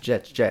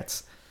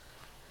 Jets.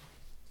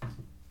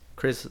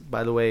 Chris,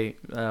 by the way,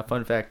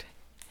 fun fact,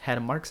 had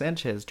a Mark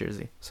Sanchez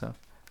jersey, so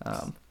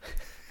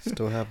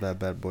Still have that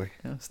bad boy.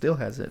 still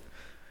has it.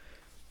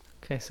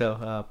 Okay,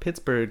 so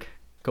Pittsburgh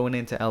going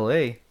into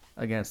LA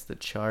against the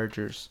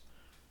Chargers.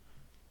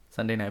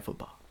 Sunday Night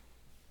Football.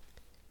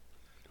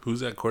 Who's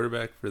that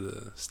quarterback for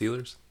the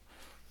Steelers?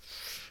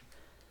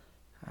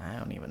 I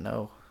don't even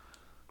know.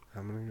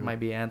 I'm going to go Might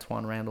be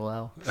Antoine Randall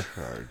L.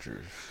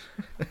 Chargers.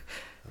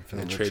 I'm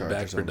feeling And the trade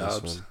back Chargers for on this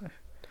Dobbs. one.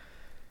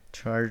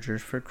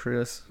 Chargers for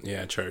Chris.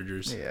 Yeah,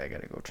 Chargers. Yeah, I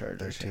gotta go Their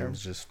Chargers here.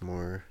 team's just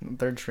more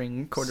Third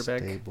string quarterback.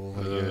 stable,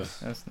 I Ugh. guess.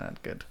 That's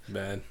not good.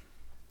 Bad.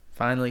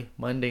 Finally,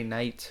 Monday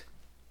night,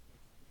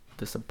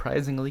 the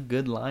surprisingly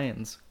good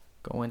Lions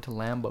go into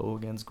Lambeau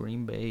against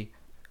Green Bay.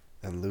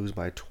 And lose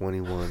by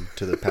 21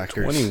 to the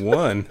Packers.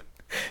 21.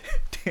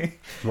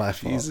 My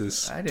fault.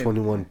 Jesus. I didn't.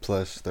 21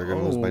 plus. They're going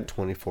to lose by Oh.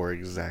 24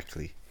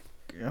 exactly.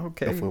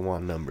 Okay. If we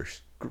want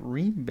numbers.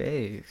 Green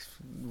Bay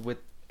with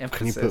Can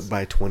you emphasis. put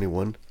by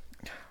 21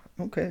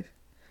 Okay.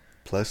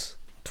 plus?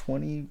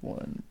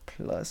 21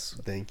 plus.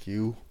 Thank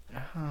you.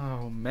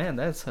 Oh man,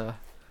 that's a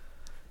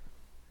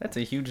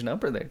huge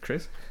number there,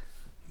 Chris.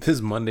 This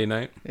is Monday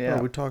night. Yeah.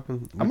 We're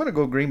talking. I'm gonna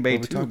go Green Bay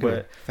we're too, talking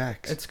but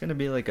facts. it's gonna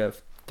be like a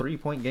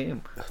 3-point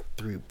game.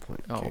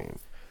 3-point Oh, game.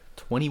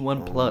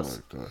 21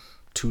 plus. my God.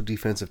 2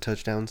 defensive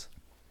touchdowns.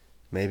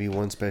 Maybe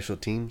 1 special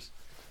teams.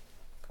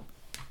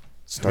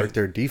 Start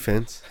their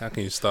defense. How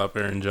can you stop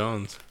Aaron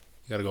Jones?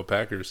 You got to go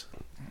Packers.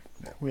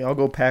 We all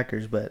go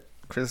Packers, but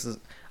Chris is.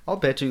 I'll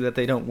bet you that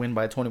they don't win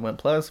by 21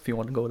 plus if you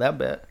want to go with that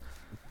bet.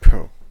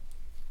 Bro,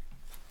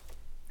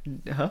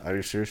 Huh? are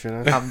you serious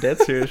right now? I'm dead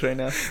serious right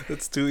now.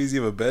 That's too easy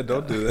of a bet.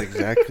 Don't do that.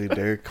 Exactly,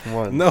 Derek. Come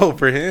on. No,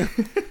 for him.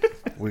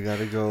 We got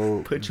to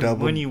go Put your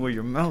double. money where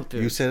your mouth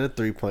is. You said a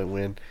 3-point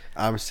win.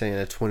 I'm saying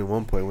a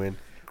 21-point win.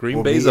 Green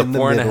We'll Bay's be a in the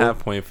 4.5 middle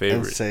point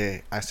And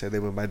favorite. I said they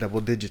win by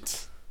double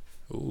digits.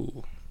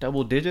 Ooh,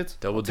 Double digits?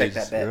 Double I'll take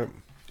digits, that bet. Yep.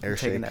 Air I'm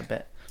taking shake. that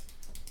bet.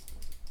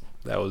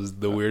 that was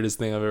the weirdest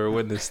thing I've ever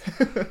witnessed.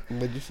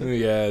 What'd you say?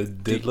 Yeah,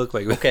 it did look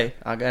like that. Okay,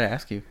 I gotta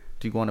ask you.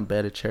 Do you want to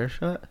bet a chair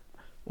shot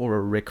or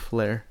a Ric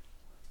Flair?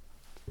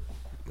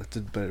 Let's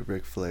bet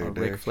Ric Flair, Or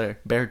Derek. Ric Flair.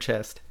 Bare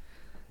chest.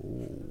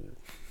 Ooh.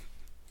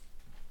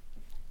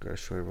 Gotta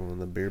show everyone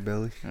the beer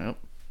belly. Yep.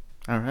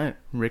 All right,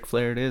 Ric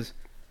Flair it is.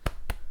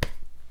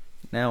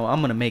 Now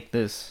I'm gonna make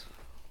this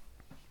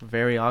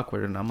very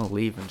awkward, and I'm gonna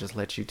leave and just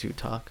let you two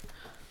talk.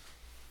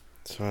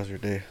 So how's your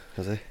day,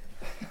 Jose?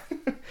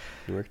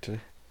 You work today?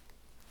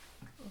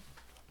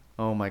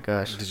 Oh my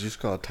gosh, Did you just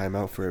call a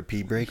timeout for a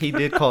pee break? he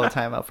did call a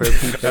timeout for a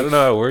pee break. I don't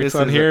know how it works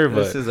on here,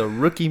 but this is a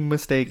rookie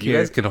mistake you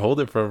here. guys can hold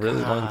it for a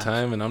really long Gosh.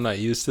 time, and I'm not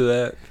used to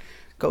that.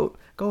 Go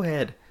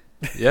ahead.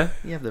 Yeah?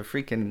 You have the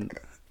freaking.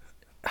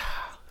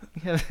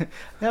 I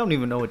don't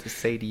even know what to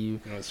say to you.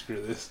 You know,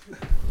 screw this.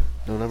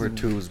 No number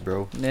 2s,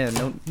 bro. Yeah,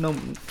 no.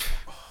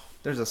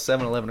 There's a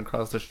 7-Eleven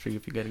across the street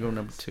if you gotta go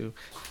number 2.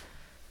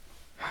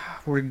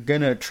 We're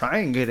gonna try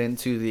and get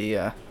into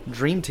the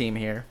dream team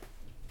here,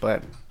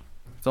 but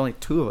it's only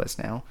 2 of us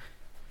now.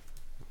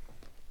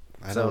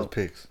 I So- know his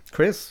picks.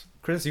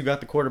 Chris, you got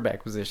the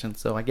quarterback position,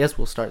 so I guess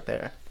we'll start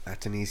there.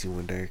 That's an easy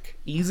one, Derek.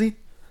 Easy?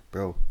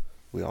 Bro,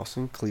 we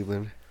also in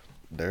Cleveland.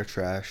 They're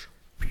trash.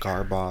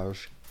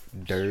 Garbage.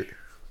 Dirt.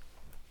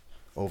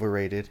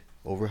 Overrated.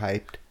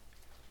 Overhyped.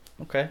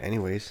 Okay.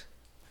 Anyways,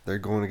 they're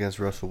going against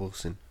Russell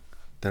Wilson.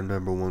 Their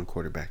number 1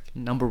 quarterback.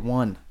 Number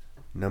 1.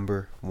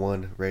 Number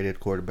 1 rated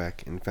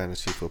quarterback in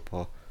fantasy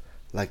football.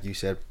 Like you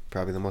said,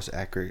 probably the most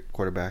accurate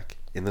quarterback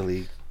in the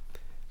league.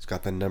 He's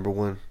got the number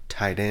 1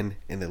 tight end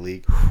in the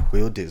league,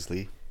 Will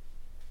Disley.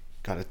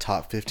 Got a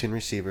top 15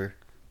 receiver,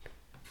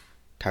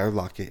 Tyler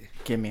Lockett.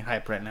 Give me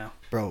hype right now.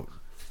 Bro,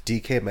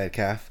 DK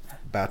Metcalf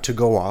about to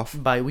go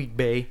off. Bye week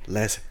Bay.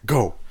 Let's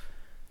go.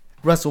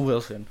 Russell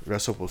Wilson.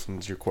 Russell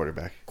Wilson's your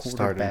quarterback.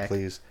 Start him,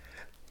 please.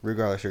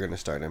 Regardless, you're going to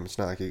start him. It's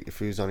not like if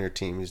he's on your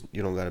team,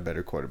 you don't got a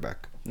better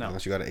quarterback. No.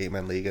 Unless you got an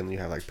 8-man league and you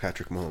have like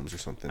Patrick Mahomes or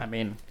something. I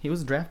mean, he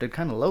was drafted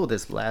kind of low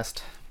this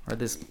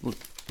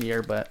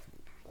year, but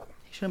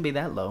he shouldn't be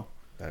that low.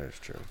 That is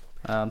true.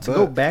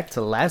 Go back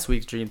to last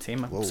week's Dream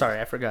Team. Whoa. Sorry,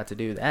 I forgot to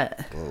do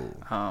that.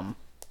 Whoa.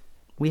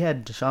 We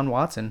had Deshaun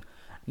Watson,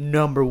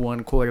 number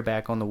 1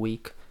 quarterback on the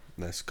week.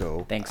 Let's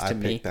go. Thanks to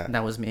me.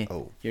 That was me.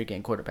 Oh. You're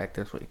getting quarterback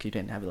this week. You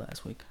didn't have it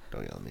last week.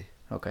 Don't yell at me.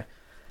 Okay.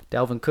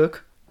 Dalvin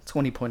Cook,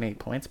 20.8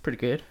 points. Pretty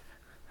good.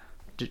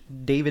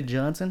 David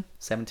Johnson,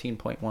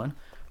 17.1.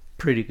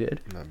 Pretty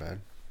good. Not bad.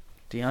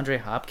 DeAndre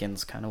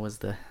Hopkins kind of was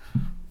the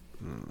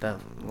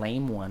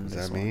lame one. Is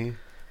that me?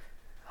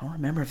 I don't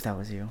remember if that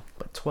was you,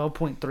 but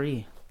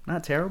 12.3.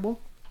 Not terrible,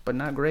 but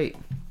not great.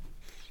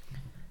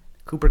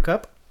 Cooper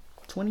Kupp,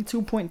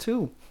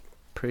 22.2.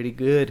 Pretty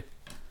good.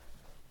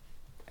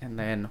 And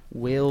then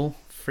Will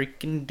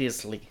freaking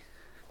Disley,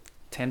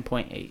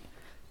 10.8. It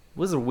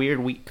was a weird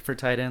week for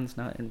tight ends.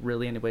 Not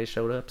really anybody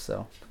showed up,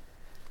 so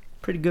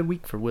pretty good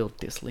week for Will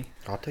Disley.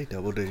 I'll take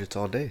double digits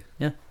all day.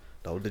 Yeah.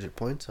 Double digit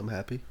points. I'm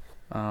happy.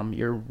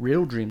 Your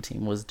real dream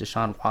team was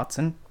Deshaun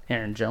Watson,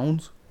 Aaron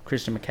Jones,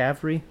 Christian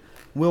McCaffrey,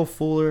 Will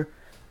Fuller,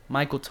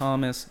 Michael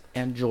Thomas,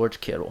 and George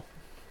Kittle.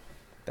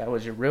 That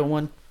was your real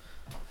one.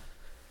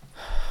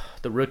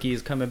 The rookie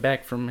is coming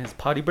back from his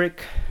potty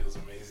break. Feels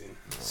amazing.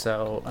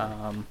 So,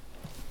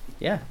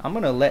 yeah, I'm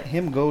going to let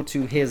him go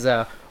to his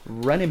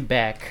running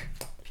back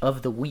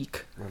of the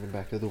week. Running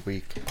back of the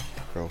week,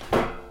 bro.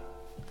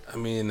 I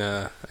mean,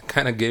 I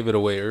kind of gave it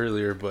away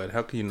earlier, but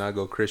how can you not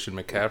go Christian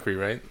McCaffrey,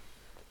 right?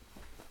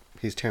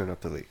 He's tearing up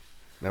the league.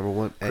 Number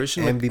 1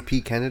 Christian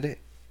MVP candidate.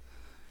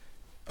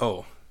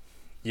 Oh,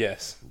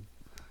 yes.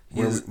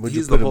 Would you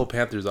He's put the whole him?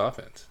 Panthers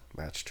offense.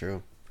 That's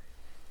true.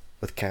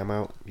 With Cam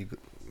out,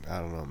 I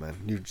don't know, man.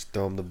 You just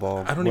throw him the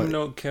ball. I don't even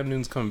know if Cam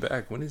Newton's coming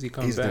back. When is he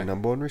coming He's back? their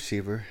number 1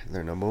 receiver,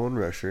 their number 1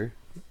 rusher.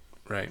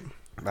 Right.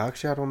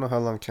 Actually, I don't know how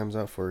long Cam's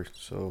out for,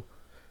 so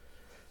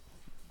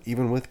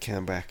even with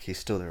Cam back, he's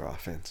still their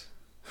offense.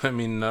 I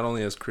mean, not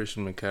only has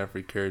Christian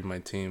McCaffrey carried my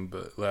team,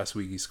 but last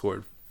week he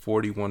scored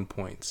 41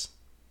 points.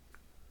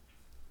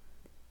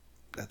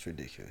 That's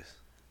ridiculous.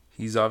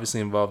 He's obviously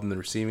involved in the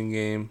receiving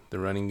game, the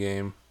running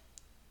game.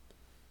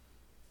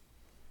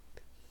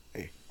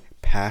 Hey,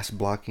 pass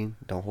blocking,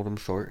 don't hold him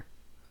short.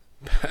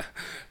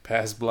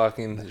 Pass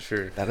blocking,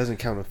 sure. That doesn't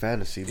count in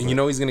fantasy. And you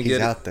know he's going to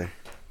get out there.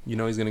 You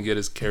know he's going to get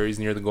his carries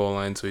near the goal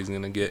line, so he's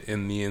going to get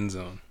in the end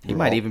zone. He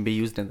might even be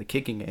used in the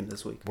kicking game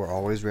this week. We're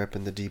always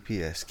repping the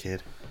DPS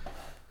kid.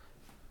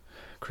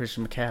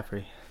 Christian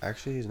McCaffrey.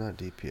 Actually, he's not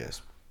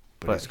DPS,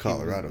 but he's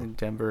Colorado. He was in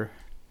Denver.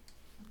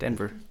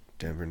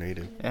 Denver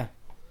native. Yeah.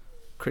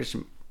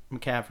 Christian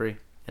McCaffrey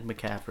and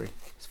McCaffrey,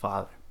 his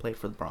father, played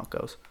for the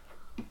Broncos.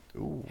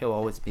 Ooh. He'll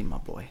always be my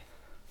boy.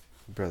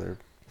 Brother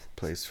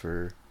plays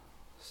for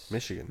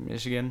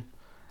Michigan.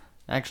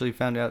 Actually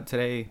found out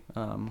today,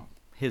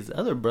 his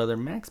other brother,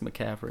 Max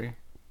McCaffrey,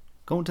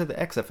 going to the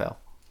XFL.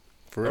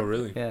 For Oh,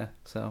 really? Yeah,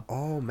 so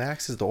Oh,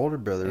 Max is the older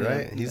brother, Yeah,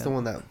 right? He's yeah. the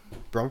one that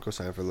Bronco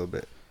signed for a little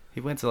bit. he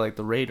went to like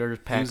the Raiders,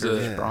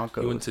 Packers, Yeah.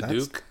 Broncos. He went to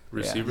That's- Duke,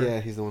 receiver. Yeah,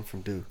 he's the one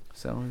from Duke.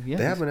 So yeah,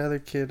 They have another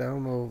kid. I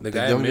don't know The the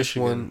guy in youngest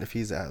Michigan. one. If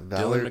he's at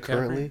Valor Dylan McCaffrey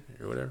currently,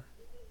 or whatever.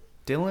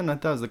 Dylan. I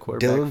thought was the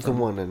quarterback. Dylan's the from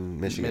one in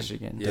Michigan.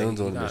 Michigan. Yeah, Dylan's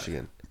the he one in got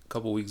Michigan. A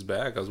couple weeks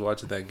back, I was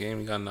watching that game.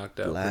 He got knocked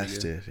out. Pretty good.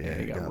 Blasted. Yeah,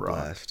 he he got got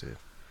rocked. blasted.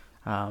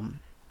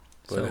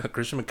 But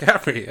Christian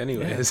McCaffrey,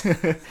 anyways.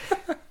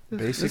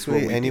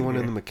 Basically, we anyone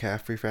do in the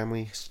McCaffrey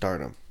family,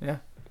 start him. Yeah,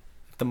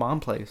 if the mom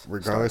plays,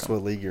 Regardless start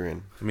him. what league you're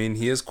in. I mean,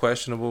 he is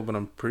questionable, but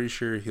I'm pretty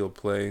sure he'll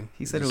play.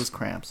 He said it was Just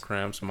cramps.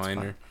 cramps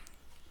minor.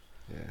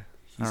 Yeah.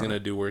 He's All going to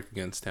right. do work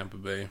against Tampa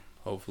Bay.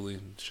 Hopefully,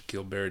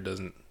 Shaquille Barrett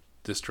doesn't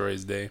destroy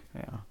his day.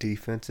 Yeah.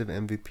 Defensive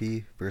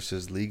MVP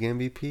versus league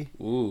MVP.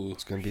 Ooh,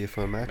 It's going to be a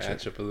fun matchup.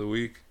 matchup of the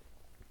week.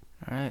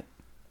 All right.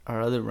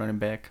 Our other running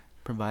back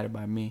provided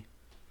by me.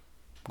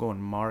 I'm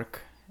going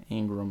Mark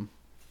Ingram.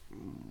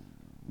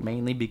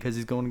 Mainly because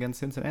he's going against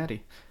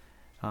Cincinnati.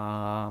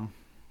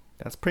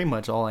 That's pretty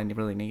much all I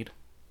really need.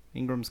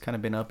 Ingram's kind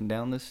of been up and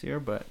down this year,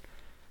 but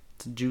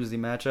it's a juicy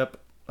matchup.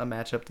 A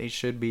matchup they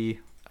should be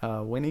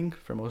winning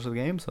for most of the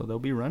game, so they'll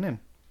be running.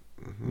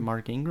 Mm-hmm.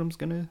 Mark Ingram's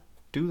going to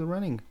do the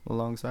running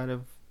alongside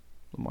of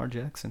Lamar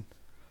Jackson.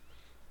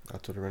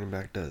 That's what a running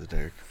back does,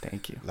 Derek.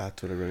 Thank you.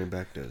 That's what a running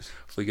back does.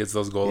 If he gets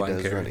those goal He line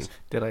does carries. running.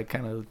 Did I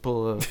kind of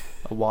pull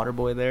a water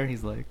boy there?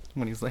 He's like,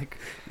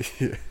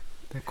 Yeah.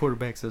 that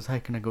quarterback says, "Hi,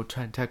 can I go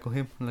try and tackle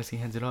him?" Unless he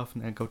hands it off,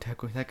 and then I go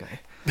tackle that guy.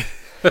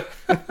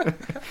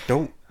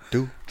 Don't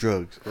do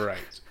drugs. Right.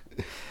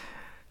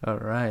 All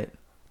right,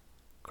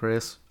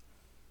 Chris,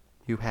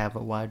 you have a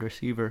wide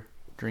receiver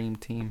dream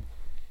team.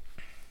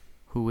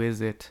 Who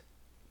is it?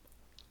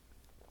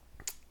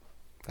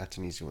 That's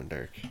an easy one,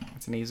 Derek.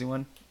 It's an easy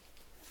one.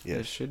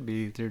 Yes. It should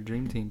be their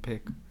dream team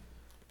pick.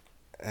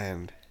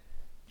 And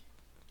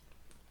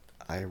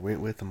I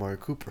went with Amari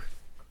Cooper.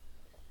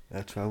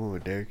 That's what I went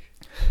with, Derek.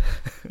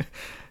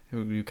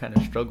 You kind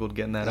of struggled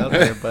getting that out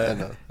there, I but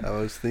know. I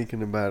was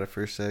thinking about it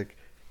for a sec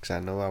because I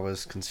know I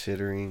was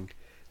considering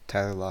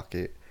Tyler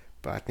Lockett,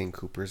 but I think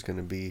Cooper's going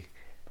to be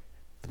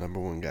the number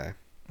one guy.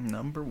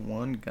 number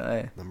one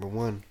guy Number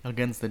one.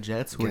 against the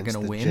Jets, we're Against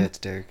gonna the win. Jets,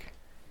 Derek.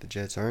 The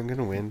Jets aren't going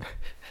to win.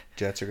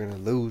 Jets are going to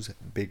lose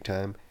big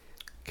time.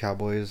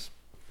 Cowboys,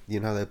 you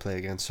know how they play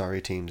against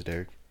sorry teams,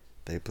 Derek.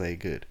 They play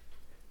good.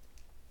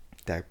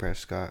 Dak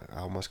Prescott, I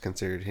almost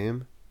considered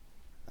him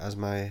as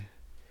my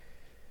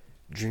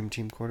dream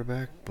team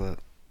quarterback, but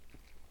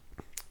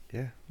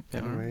yeah.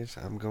 Anyways,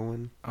 I'm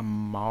going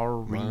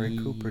Amari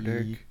Cooper,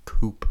 Derek.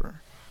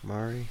 Cooper.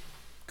 Amari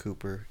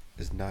Cooper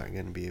is not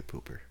going to be a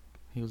pooper.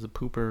 He was a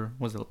pooper.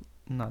 Was it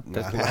not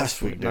this Not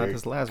last week? Not Derek.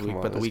 this last Come week,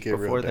 on, but the let's week get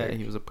real, before that, Derek.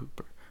 he was a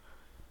pooper.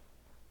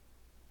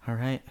 All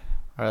right,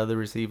 our other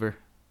receiver,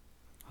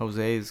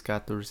 Jose's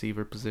got the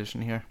receiver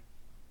position here.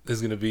 This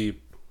is going to be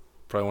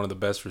probably one of the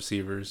best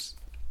receivers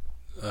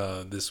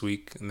this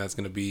week, and that's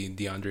going to be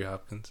DeAndre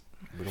Hopkins.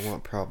 We don't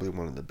want probably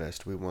one of the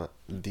best. We want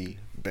the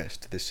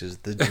best. This is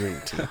the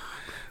dream team.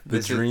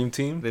 Dream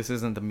team? This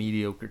isn't the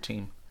mediocre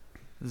team.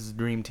 This is the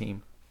dream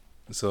team.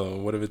 So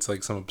what if it's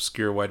like some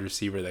obscure wide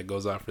receiver that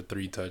goes off for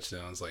 3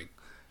 touchdowns, like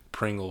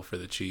Pringle for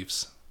the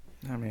Chiefs?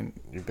 I mean,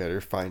 You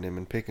better find him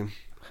and pick him.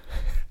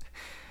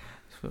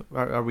 so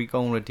are we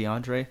going with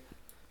DeAndre?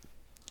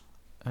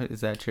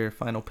 Is that your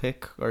final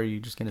pick, or are you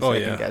just gonna Oh,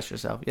 second yeah. guess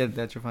yourself? Yeah,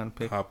 that's your final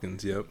pick.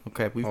 Hopkins, yep.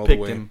 Okay, we've all the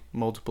picked way. him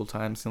multiple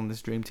times on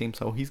this dream team,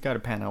 so he's got to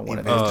pan out one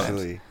of these times.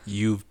 Eventually.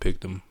 You've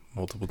picked him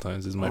multiple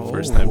times. This is my Oh.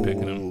 first time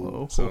picking him.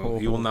 Oh. So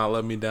he will not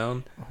let me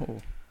down.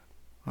 Oh,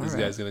 all This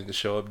right. guy's going to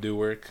show up, do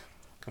work.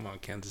 Come on,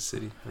 Kansas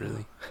City.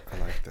 Really? I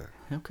like that.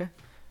 Okay.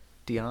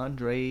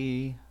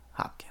 DeAndre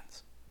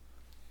Hopkins.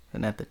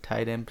 And at the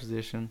tight end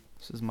position,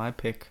 this is my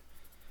pick.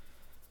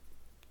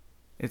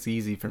 It's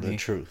easy for The me.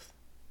 truth.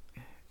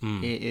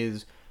 Mm. It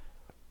is.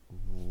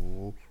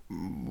 Ooh,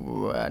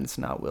 It's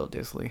not Will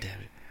Disley.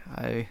 damn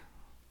it.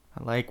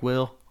 I like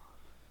Will.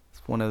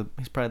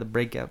 He's probably the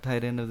breakout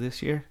tight end of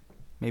this year.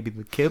 Maybe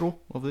the Kittle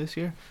of this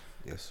year.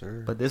 Yes,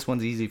 sir. But this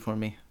one's easy for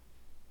me.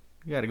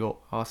 You got to go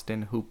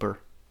Austin Hooper.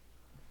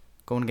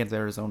 Going against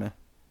Arizona.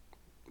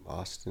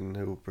 Austin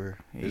Hooper.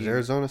 Is He-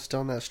 Arizona still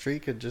on that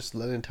streak of just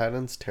letting tight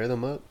ends tear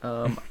them up?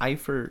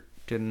 Eifert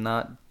did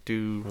not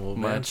do Well,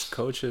 much.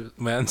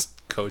 Man's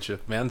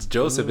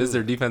Joseph is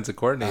their defensive I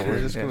coordinator.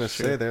 was just Yeah, going to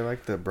sure. say, they're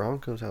like the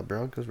Broncos. How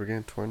Broncos were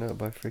getting torn up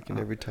by freaking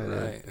every tight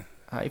end.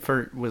 Right.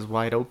 Eifert was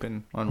wide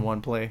open on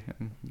one play,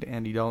 and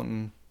Andy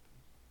Dalton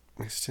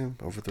Missed him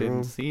over the didn't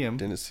room. see him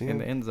Didn't see in him.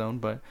 the end zone.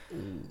 But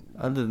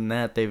other than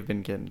that, they've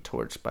been getting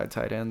torched by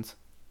tight ends,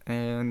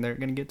 and they're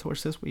gonna get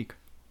torched this week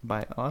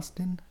by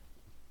Austin.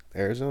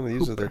 Arizona,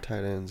 these are their Hooper.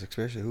 tight ends,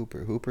 especially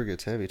Hooper. Hooper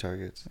gets heavy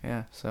targets.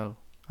 Yeah, so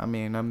I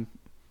mean, I'm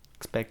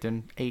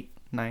expecting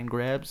 8-9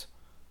 grabs,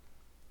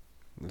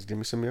 Let's give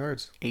me some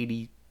yards.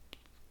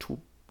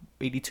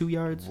 82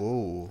 yards,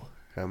 Whoa.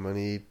 How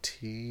many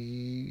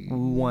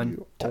one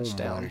Oh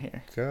touchdown my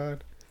here.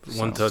 God.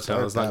 One So,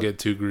 touchdown. Let's not that- get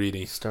too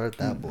greedy. Start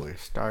that boy.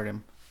 Start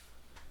him.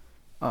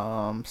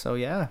 So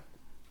yeah,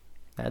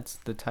 that's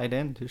the tight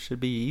end. It should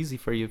be easy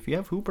for you if you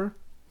have Hooper.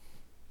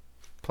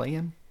 Play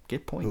him,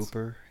 get points.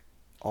 Hooper,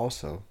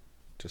 also,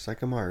 just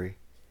like Amari,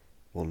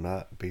 will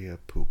not be a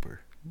pooper.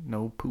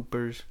 No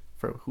poopers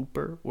for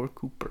Hooper or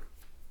Cooper.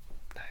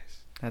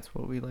 Nice. That's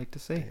what we like to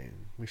say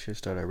Dang, we should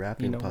start a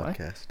rapping know why?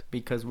 podcast.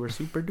 because we're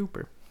super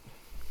duper.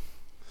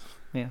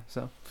 Yeah.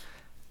 So,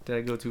 did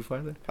I go too far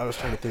there? I was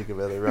trying to think of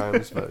other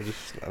rhymes, but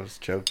I was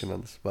joking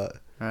on the spot.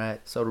 All right.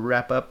 So to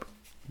wrap up,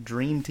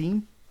 Dream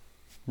Team: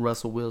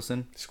 Russell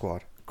Wilson,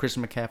 Squad,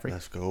 Christian McCaffrey,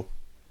 let's go.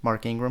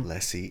 Mark Ingram,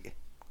 Let's eat.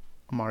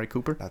 Amari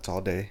Cooper, That's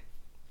all day.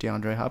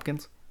 DeAndre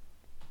Hopkins.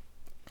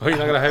 Oh, you're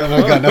not going to have I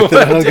don't got nothing.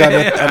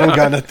 I don't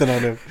got nothing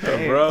on him.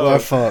 bro. My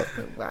fault.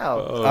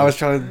 Wow. Oh. I was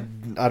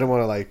trying to. I don't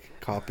want to like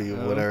copy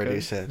what I already Okay.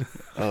 said.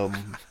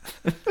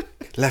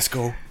 Let's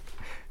go.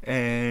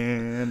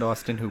 And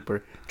Austin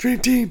Hooper. Dream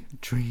team.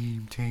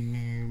 Dream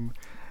Team.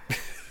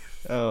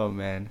 Oh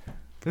man,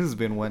 this has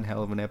been one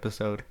hell of an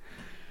episode.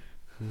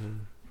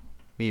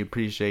 We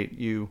appreciate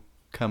you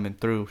coming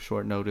through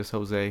short notice,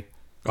 Jose.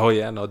 Oh,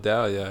 yeah, no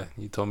doubt. Yeah.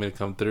 You told me to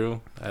come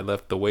through. I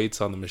left the weights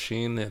on the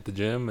machine at the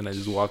gym, and I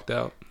just walked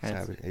out.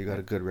 That's- Savage. You got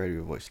a good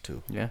radio voice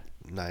too. yeah,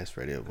 Nice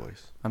radio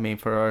voice. I mean,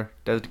 for our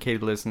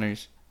dedicated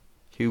listeners,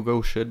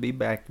 Hugo should be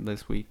back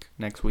next week.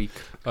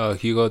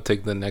 Hugo,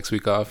 take the next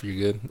week off.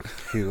 You're good.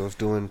 Hugo's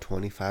doing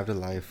 25 to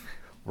life.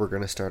 We're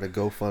gonna start a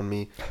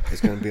GoFundMe.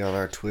 It's gonna be on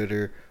our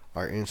Twitter,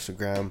 our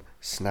Instagram,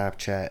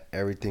 Snapchat,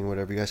 everything.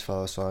 Whatever you guys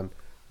follow us on,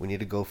 we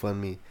need a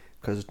GoFundMe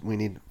because we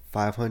need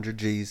 500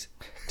 G's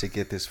to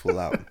get this full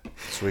out,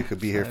 so we could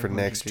be here for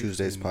 500 next Gs.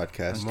 Tuesday's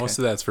podcast. Most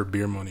of that's for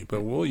beer money,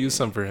 but we'll use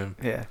some for him.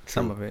 Yeah,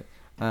 some of it.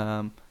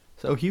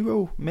 So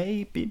Hugo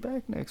may be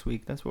back next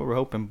week. That's what we're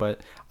hoping. But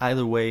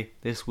either way,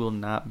 this will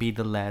not be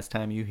the last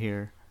time you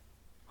hear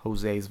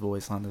Jose's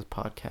voice on this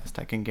podcast.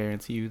 I can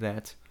guarantee you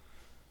that.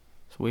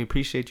 So we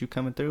appreciate you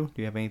coming through.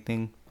 Do you have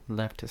anything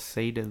left to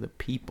say to the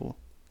people?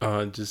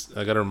 I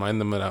gotta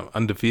remind them that I'm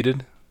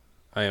undefeated.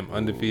 I am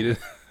undefeated.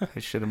 I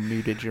should have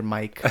muted your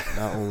mic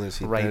Not only is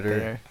he right better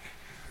there.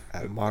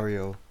 at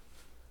Mario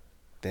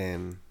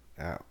than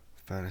at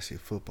fantasy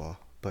football,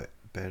 but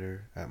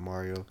better at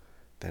Mario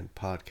than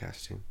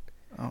podcasting.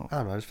 Oh, I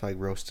don't know. I just feel like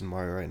roasting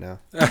Mario right now.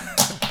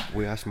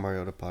 We asked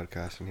Mario to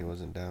podcast and he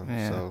wasn't down.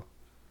 Yeah. So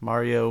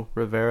Mario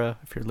Rivera,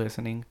 if you're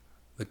listening,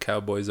 The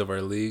Cowboys of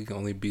our league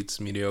only beats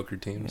mediocre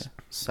teams.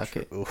 yeah, suck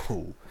it.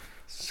 ooh,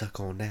 suck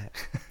on that.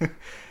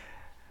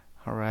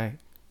 All right,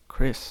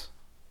 Chris,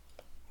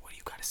 what do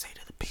you got to say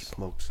to the people?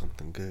 Smoke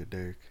something good,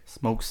 Derek.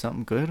 Smoke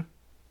something good.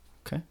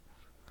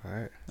 All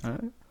right. All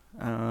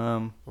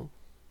right.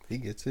 He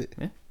gets it.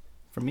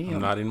 For me,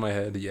 I'm nodding my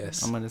head.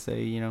 Yes. I'm gonna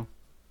say,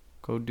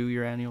 go do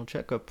your annual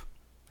checkup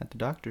at the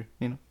doctor.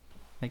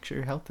 Make sure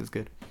your health is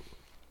good.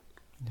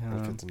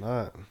 If it's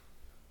not,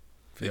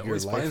 They figure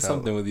always life find out.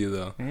 something with you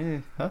though.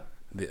 Huh?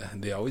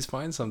 They always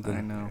find something.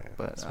 I know, Yeah,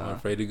 but So I'm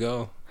afraid to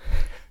go.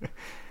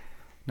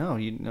 no,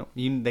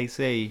 they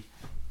say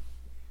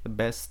the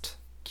best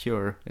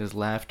cure is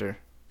laughter,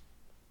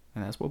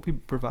 and that's what we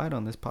provide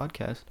on this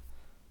podcast.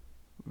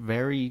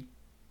 Very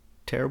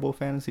terrible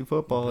fantasy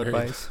football Very-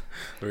 advice,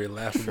 Very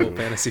laughable True.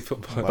 fantasy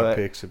football. My But-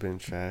 picks have been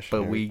trash.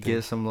 but and we everything.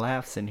 get some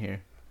laughs in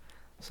here.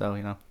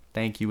 So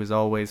thank you as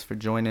always for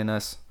joining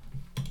us.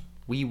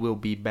 We will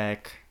be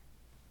back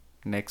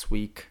next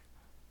week.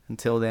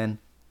 Until then,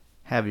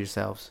 have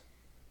yourselves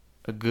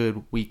a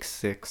good week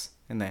 6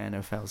 in the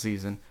NFL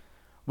season.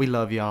 We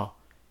love y'all,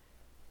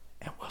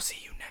 and we'll see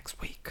you next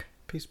week.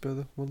 Peace,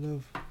 brother. One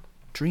love.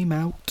 Dream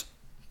out.